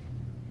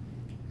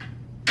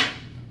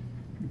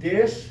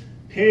this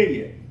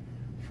period,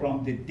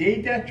 from the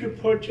day that you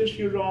purchase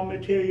your raw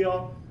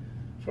material,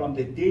 from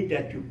the day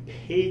that you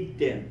paid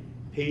them,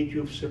 paid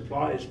your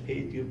suppliers,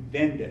 paid your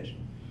vendors.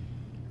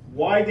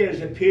 Why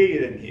there's a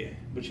period in here,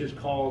 which is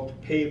called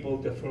payable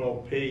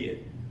deferral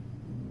period.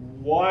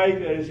 Why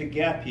there is a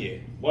gap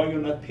here? Why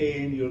you're not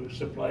paying your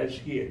suppliers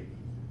here?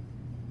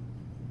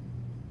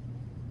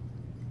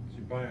 So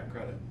you buy on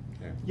credit.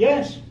 Yeah.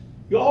 Yes,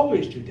 you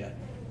always do that.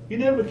 You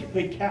never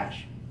pay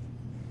cash.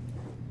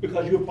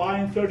 Because you're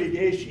buying 30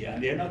 days here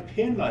and they're not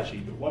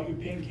penalizing you. Why are you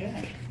paying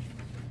cash?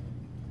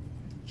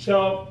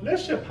 So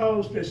let's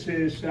suppose this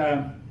is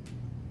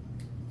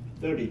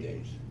 30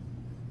 days.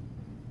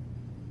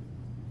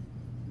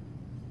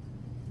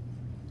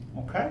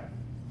 Okay?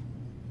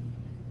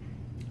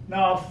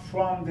 Now,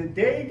 from the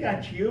day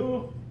that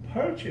you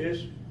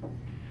purchase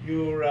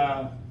your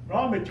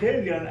raw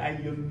material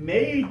and you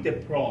made the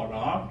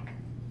product,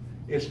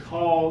 it's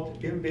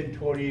called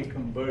inventory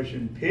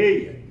conversion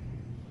period.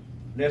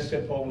 Let's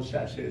suppose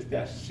that's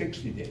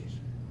 60 days.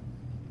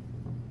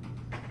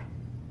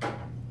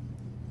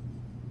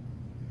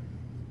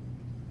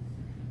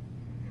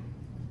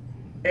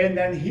 And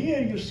then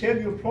here you sell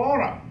your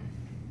product.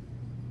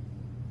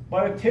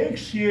 But it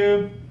takes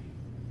you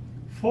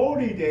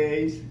 40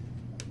 days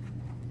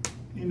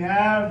in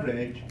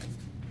average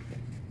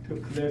to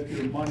collect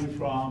your money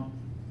from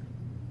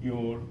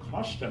your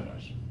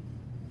customers.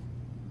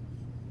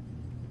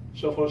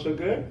 So far, so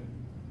good?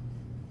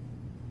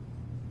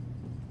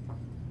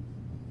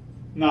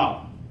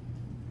 Now,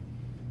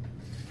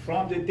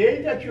 from the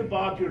day that you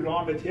bought your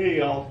raw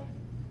material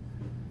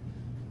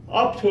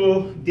up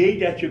to the day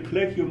that you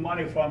collect your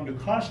money from your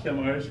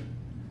customers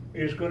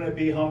is going to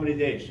be how many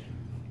days?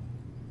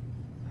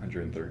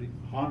 130.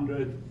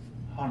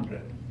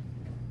 100.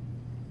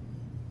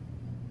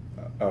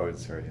 Oh,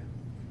 sorry.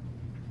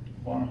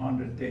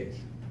 100 days.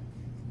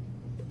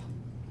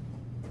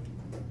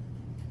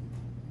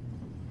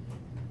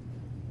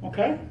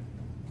 Okay?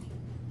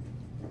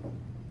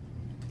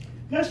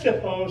 Let's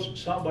suppose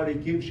somebody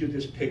gives you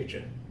this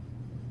picture.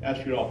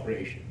 That's your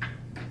operation.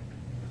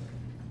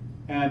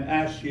 And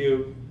asks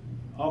you,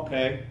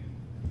 okay,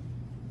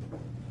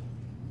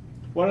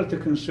 what is the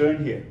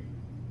concern here?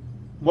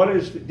 What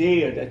is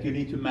there that you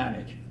need to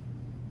manage?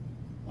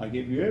 I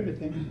give you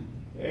everything.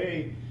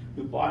 Hey,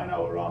 we're buying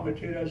our raw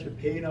materials, we're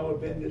paying our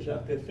vendors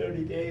after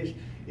 30 days.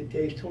 It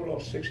takes total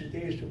of 60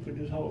 days to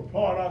produce our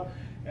product,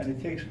 and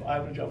it takes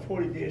average of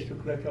 40 days to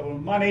collect our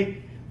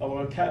money.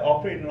 Our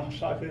operating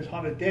cycle is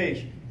 100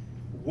 days.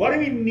 What do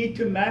we need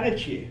to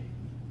manage here?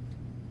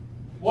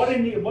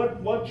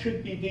 What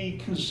should be the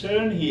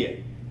concern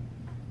here?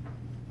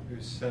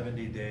 There's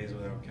 70 days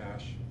without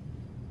cash.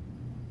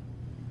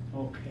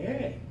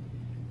 Okay,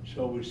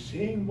 so we're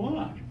saying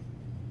what?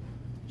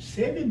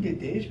 70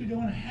 days we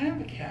don't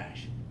have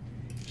cash.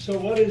 So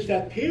what is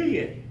that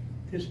period?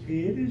 This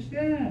period is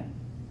that.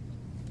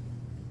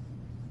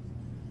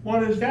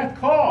 What is that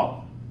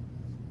called?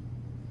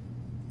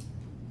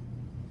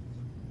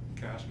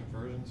 Cash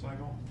conversion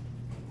cycle?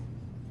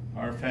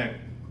 Perfect.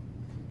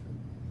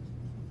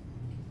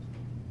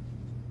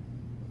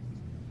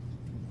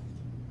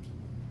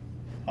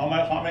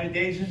 How many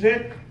days is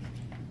it?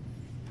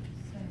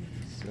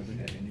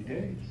 70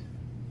 days.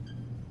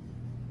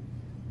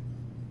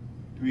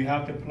 Do we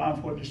have to plan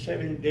for the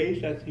 70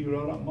 days that you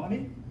roll out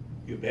money?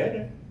 You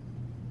better.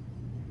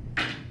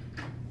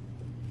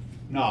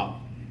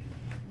 Now,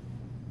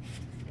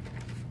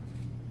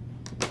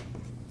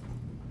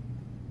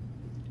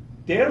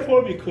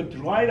 therefore, we could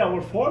write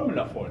our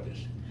formula for this.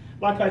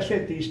 Like I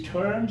said, these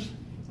terms,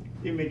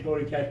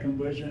 inventory, cash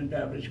conversion, and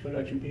average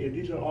collection period,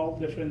 these are all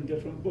different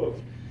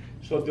books.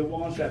 So the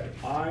ones that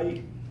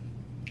I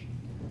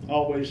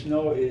always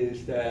know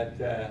is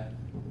that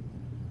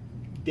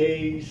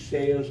days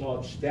sales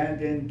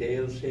outstanding,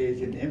 days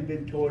sales in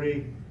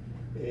inventory,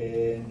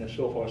 and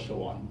so forth,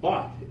 so on.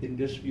 But in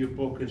this, your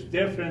book is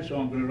different, so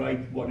I'm going to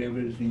write whatever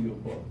is in your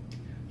book.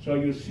 So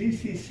your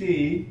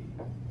CCC,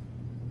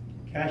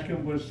 cash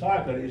conversion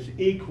cycle, is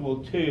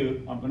equal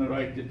to, I'm going to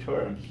write the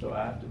terms, so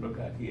I have to look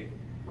at here.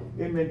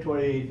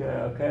 Inventory,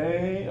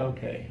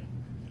 okay.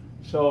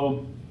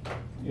 So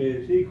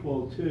is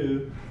equal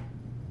to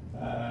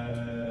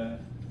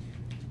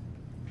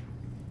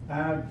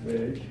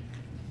average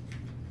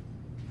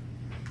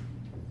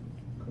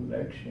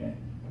collection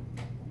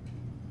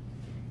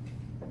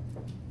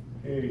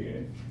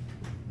period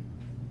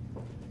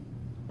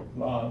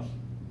plus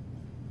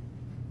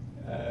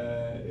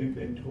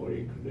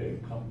inventory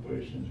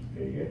conversions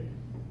period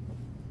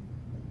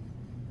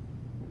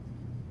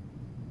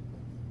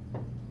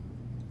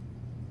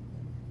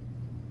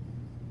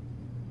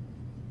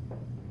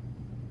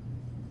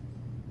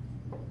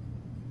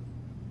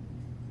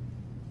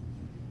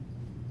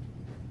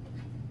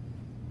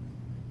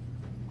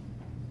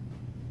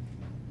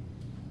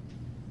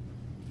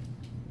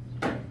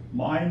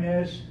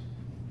minus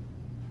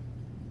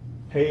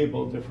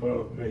payable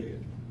deferral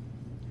period.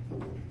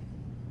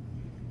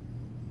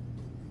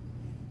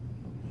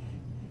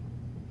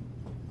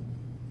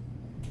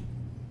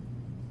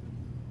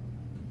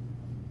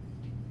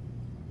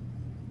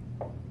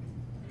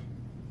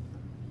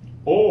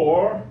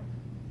 Or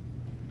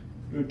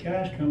your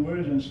cash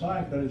conversion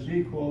cycle is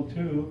equal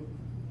to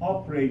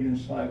operating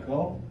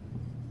cycle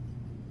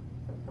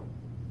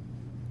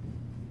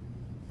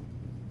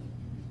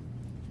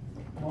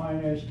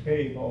minus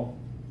payable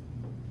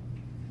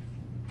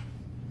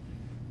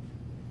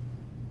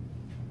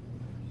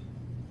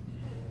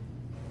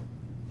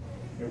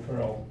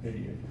deferral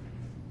period.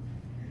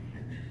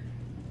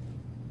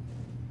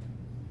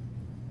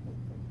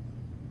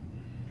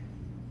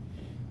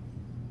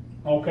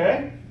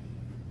 Okay?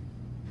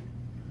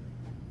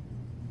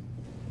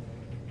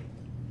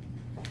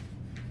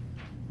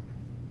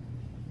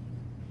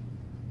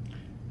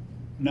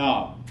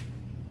 Now,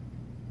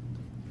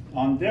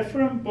 on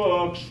different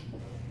books,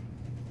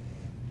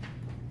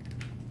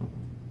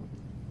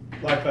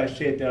 like I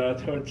said, there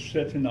are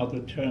certain other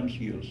terms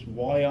used.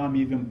 Why I'm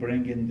even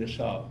bringing this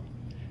up?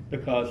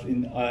 Because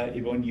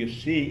when you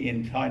see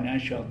in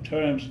financial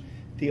terms,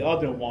 the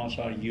other ones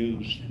are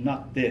used,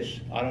 not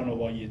this. I don't know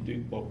why your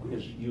book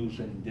is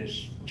using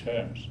these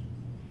terms.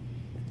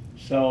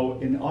 So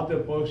in other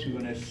books, you're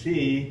going to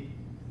see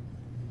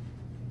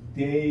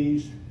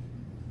days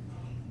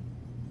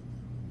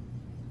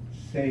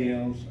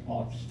sales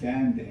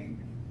outstanding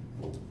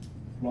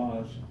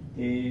plus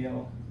day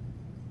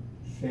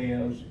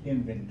sales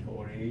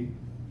inventory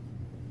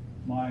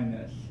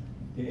minus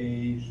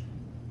days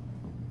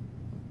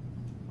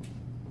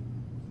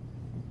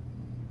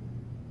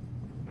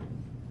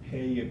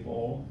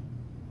payable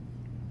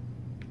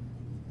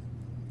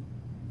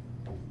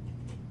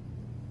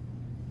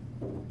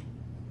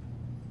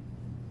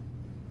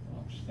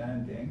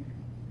outstanding,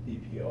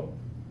 DPO,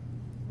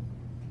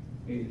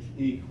 is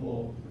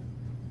equal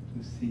to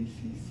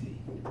CCC.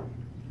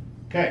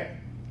 Okay,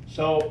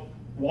 so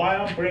why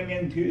I'm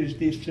bringing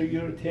this to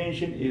your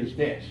attention is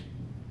this.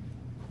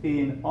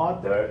 In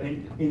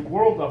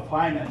world of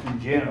finance in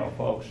general,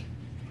 folks,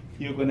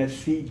 you're going to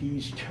see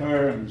these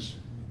terms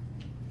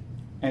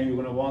and you're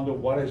going to wonder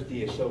what is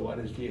DSO, what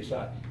is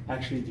DSI.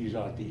 Actually, these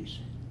are these.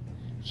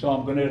 So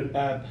I'm going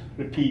to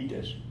repeat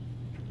this.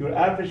 Your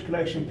average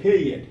collection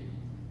period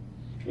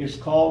is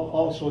called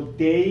also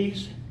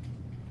days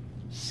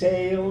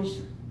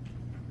sales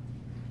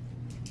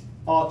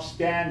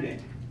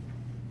outstanding.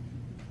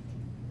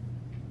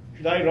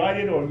 Should I write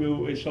it or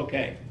it's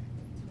okay?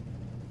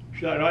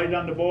 Should I write it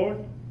on the board?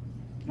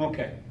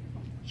 Okay.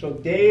 So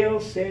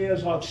days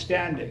sales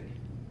outstanding.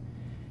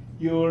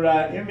 Your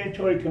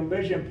inventory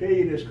conversion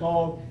period is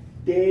called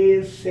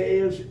days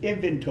sales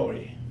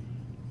inventory.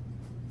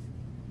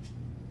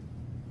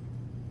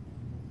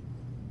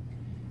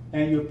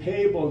 And your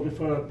payable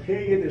for a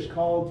period is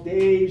called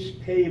days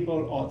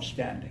payable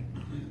outstanding.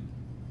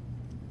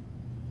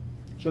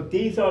 So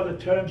these are the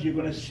terms you're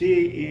going to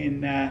see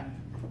in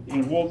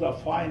world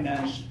of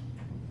finance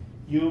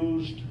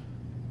used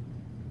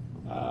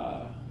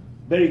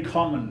very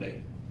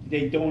commonly.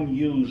 They don't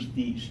use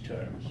these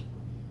terms.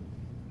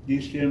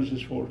 These terms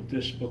is for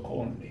this book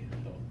only.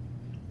 So.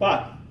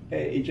 But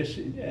it just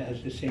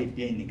has the same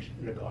meaning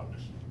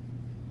regardless.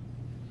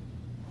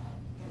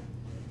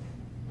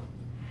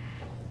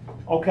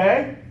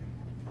 Okay,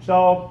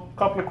 so a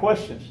couple of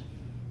questions.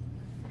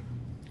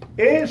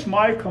 Is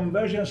my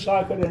conversion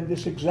cycle in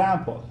this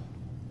example,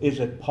 is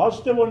it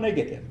positive or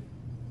negative?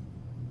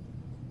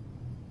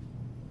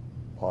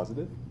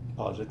 Positive?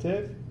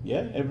 Positive,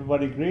 yeah,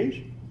 everybody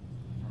agrees?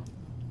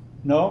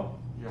 No?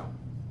 Yeah.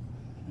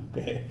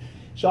 Okay,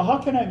 so how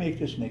can I make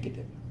this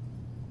negative?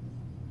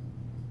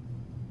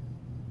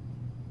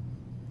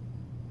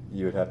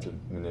 You would have to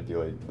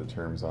manipulate the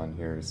terms on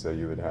here, so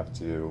you would have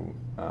to,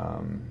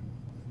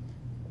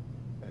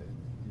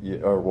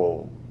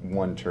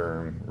 one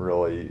term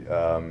really,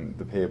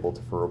 the payable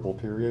deferrable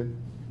period.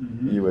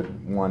 Mm-hmm. You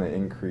would want to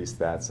increase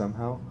that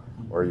somehow,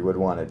 or you would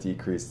want to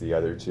decrease the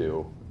other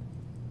two.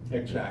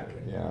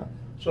 Exactly. Yeah.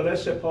 So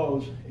let's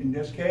suppose in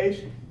this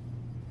case,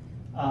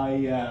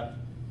 I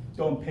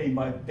don't pay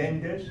my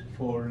vendors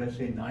for, let's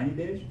say, 90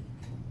 days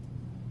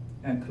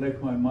and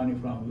collect my money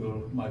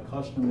from my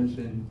customers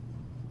in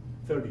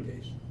 30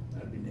 days.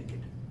 That'll be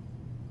negative.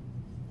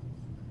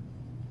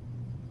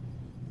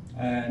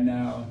 And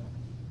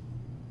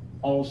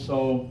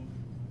also,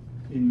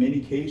 in many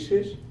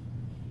cases,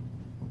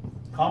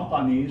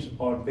 companies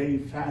are very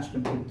fast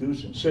in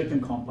producing certain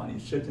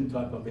companies, certain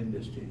type of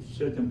industries,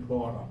 certain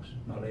products,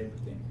 not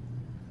everything.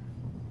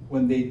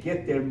 When they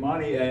get their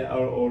money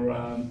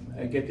or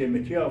get their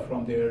material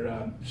from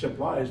their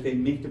suppliers, they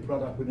make the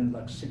product within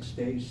like 6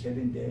 days,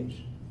 7 days.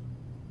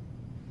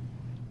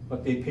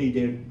 But they pay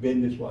their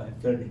vendors in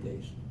 30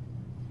 days.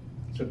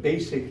 So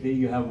basically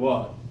you have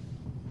what?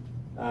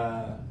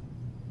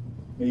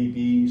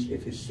 Maybe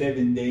if it's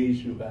 7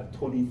 days, you have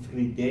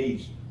 23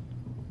 days,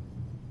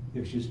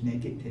 which is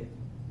negative.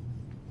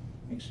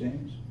 Make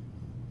sense?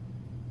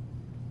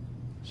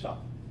 So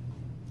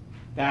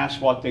that's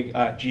what the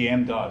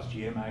GM does.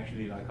 GM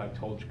actually, like I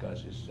told you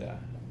guys, is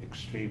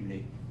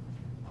extremely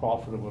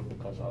profitable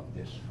because of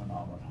this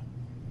phenomenon.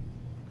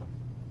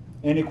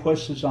 Any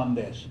questions on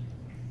this?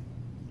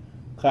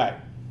 Okay.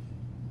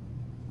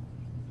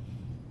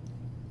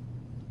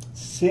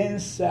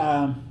 Since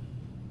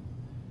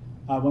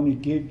I want to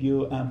give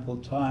you ample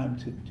time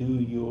to do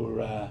your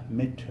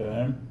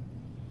midterm,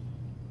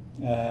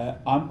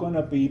 I'm going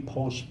to be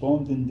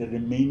postponing the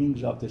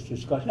remainings of this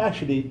discussion.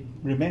 Actually,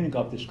 remaining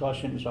of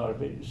discussions are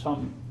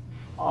some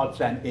odds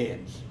and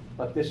ends,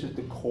 but this is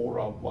the core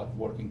of what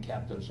working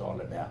capital is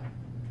all about.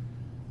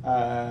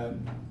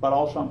 But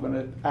also I'm going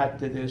to add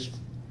to this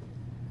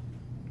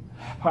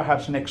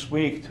perhaps next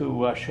week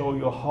to show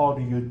you how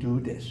do you do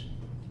this,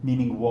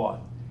 meaning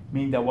what?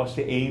 Meaning that what's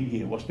the aim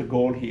here, what's the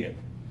goal here?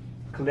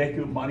 Collect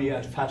your money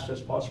as fast as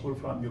possible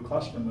from your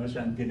customers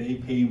and delay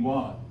paying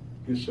what?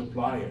 Your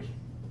suppliers.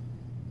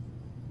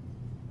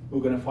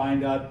 We're going to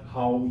find out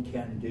how we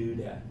can do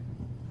that.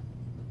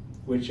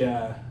 Which,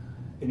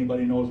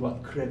 anybody knows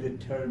what credit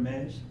term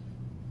is?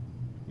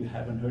 You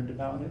haven't heard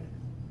about it?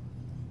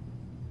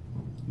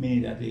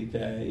 Meaning that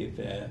if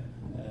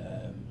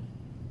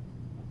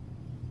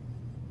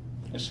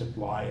a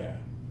supplier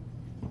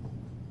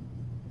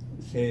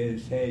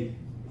says, hey,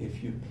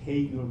 if you pay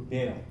your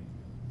bill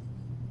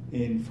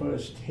in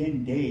first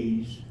 10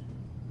 days,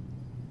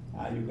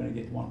 you're going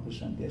to get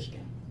 1%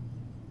 discount.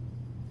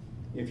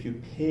 If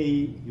you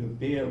pay your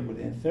bill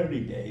within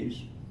 30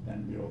 days,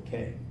 then we're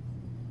okay.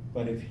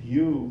 But if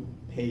you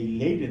pay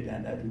later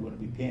than that, you're going to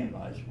be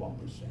penalized 1%,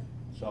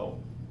 so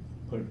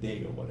per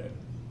day or whatever.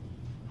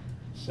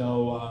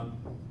 So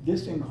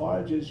this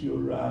encourages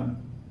your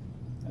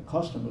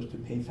customers to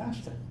pay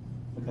faster,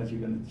 because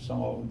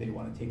some of them, they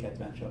want to take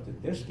advantage of the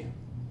discount.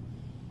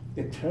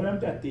 The term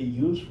that they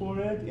use for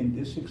it in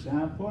this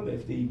example,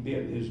 if the bill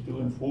is due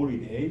in 40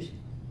 days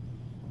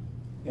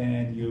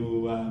and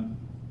you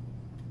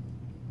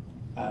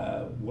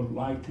would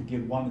like to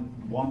give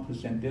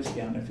 1%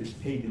 discount if it's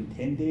paid in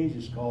 10 days,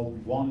 it's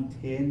called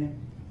 110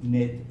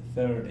 net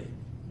 30.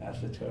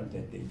 That's the term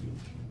that they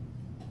use.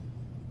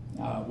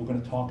 We're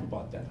going to talk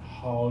about that.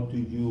 How do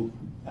you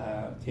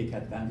take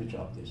advantage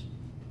of this?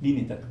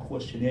 Meaning that the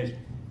question is,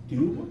 do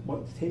you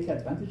want to take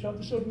advantage of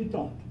this or you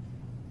don't?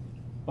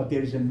 But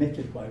there is a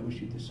method by which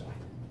you decide.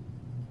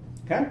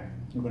 Okay?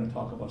 We're going to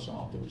talk about some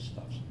of those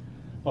stuff.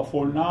 But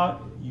for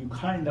now, you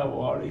kind of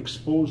are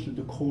exposed to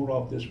the core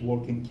of this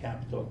working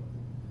capital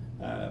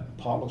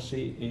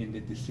policy and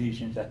the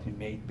decisions that we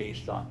made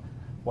based on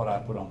what I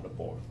put on the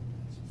board.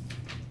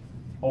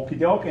 Okie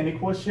doke, any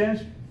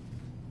questions?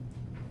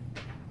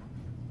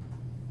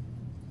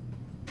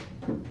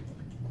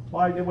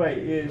 By the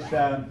way,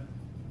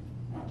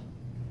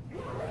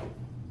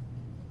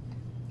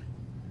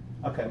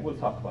 okay, we'll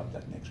talk about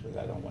that next week.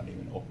 I don't want to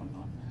even open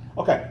on.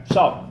 Okay,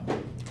 so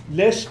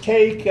let's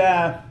take,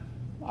 I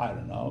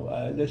don't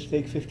know, let's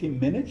take 15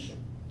 minutes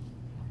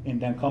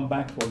and then come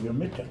back for your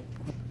midterm.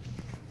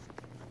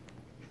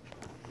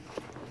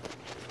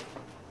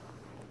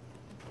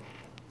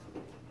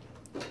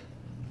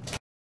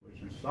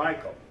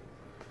 Cycle.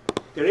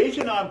 The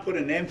reason I'm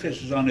putting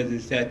emphasis on it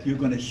is that you're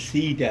going to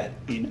see that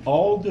in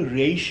all the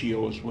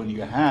ratios when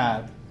you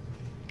have,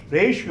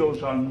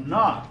 ratios are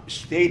not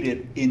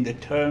stated in the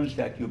terms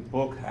that your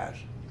book has.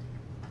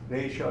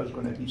 Ratio is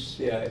going to be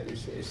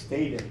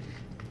stated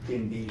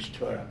in these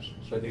terms.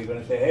 So they're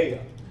going to say,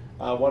 hey,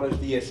 what is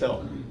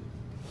DSO?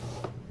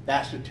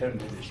 That's the term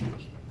that is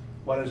used.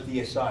 What is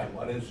DSI?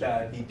 What is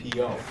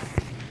DPO?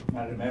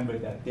 Now remember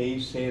that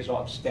days sales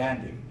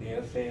outstanding,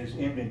 days sales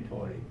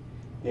inventory,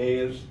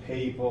 days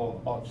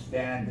payable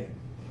outstanding.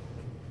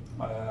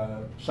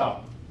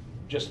 So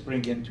just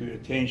bring into your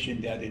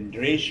attention that in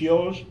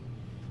ratios,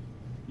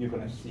 you're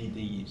going to see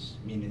these,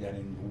 meaning that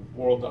in the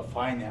world of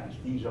finance,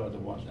 these are the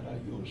ones that I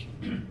use.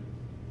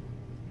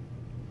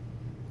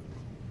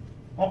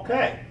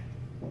 Okay.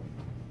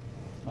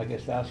 I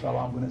guess that's all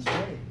I'm going to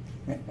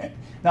say.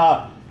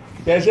 Now,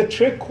 there's a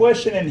trick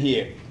question in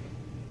here,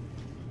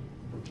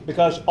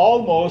 because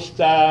almost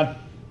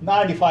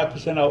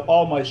 95% of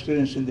all my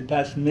students in the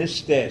past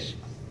missed this.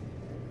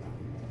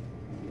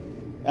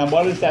 And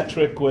what is that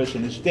trick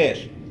question? It's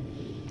this.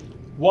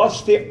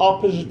 What's the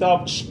opposite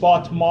of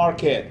spot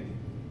market?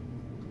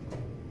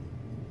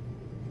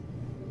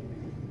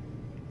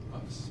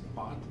 Of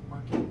spot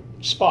market?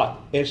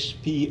 Spot,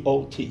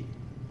 S-P-O-T.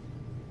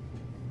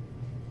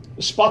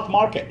 Spot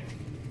market.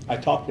 I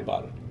talked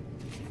about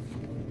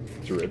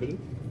it. Derivative?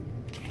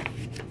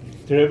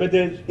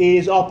 Derivative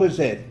is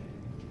opposite.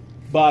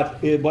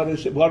 But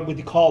what would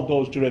you call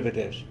those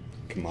derivatives?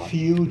 Commodity.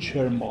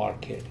 Future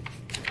market.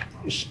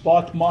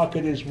 Spot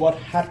market is what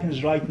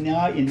happens right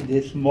now in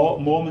this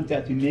moment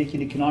that you're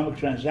making economic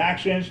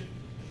transactions.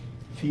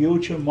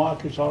 Future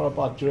markets are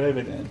about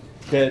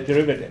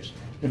derivatives.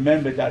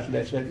 Remember that,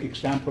 let's say,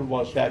 example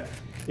was that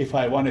if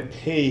I want to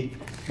pay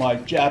my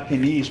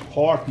Japanese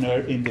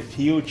partner in the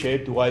future,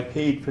 do I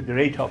pay it for the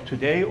rate of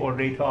today or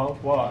rate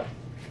of what?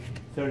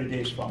 30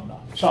 days from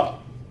now. So,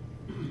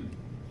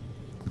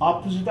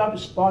 opposite of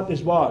spot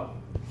is what?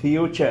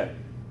 Future.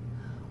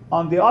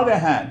 On the other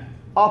hand,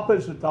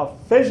 opposite of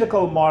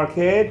physical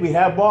market, we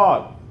have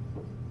what?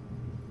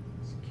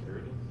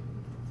 Security,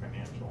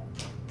 financial.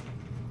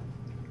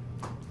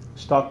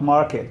 Stock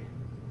market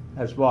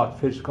as what?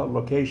 Physical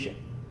location.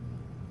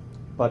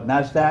 But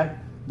NASDAQ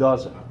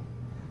doesn't.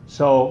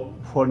 So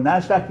for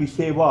NASDAQ, we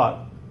say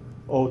what?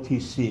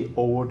 OTC,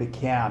 over the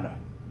counter.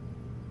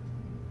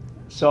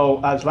 So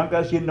as long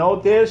as you know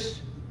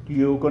this,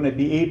 you're going to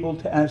be able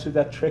to answer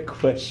that trick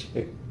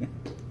question.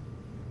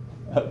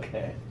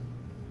 Okay.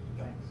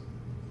 Thanks.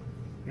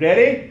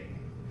 Ready?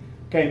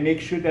 Okay, make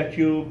sure that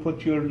you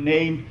put your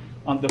name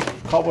on the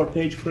cover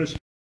page first.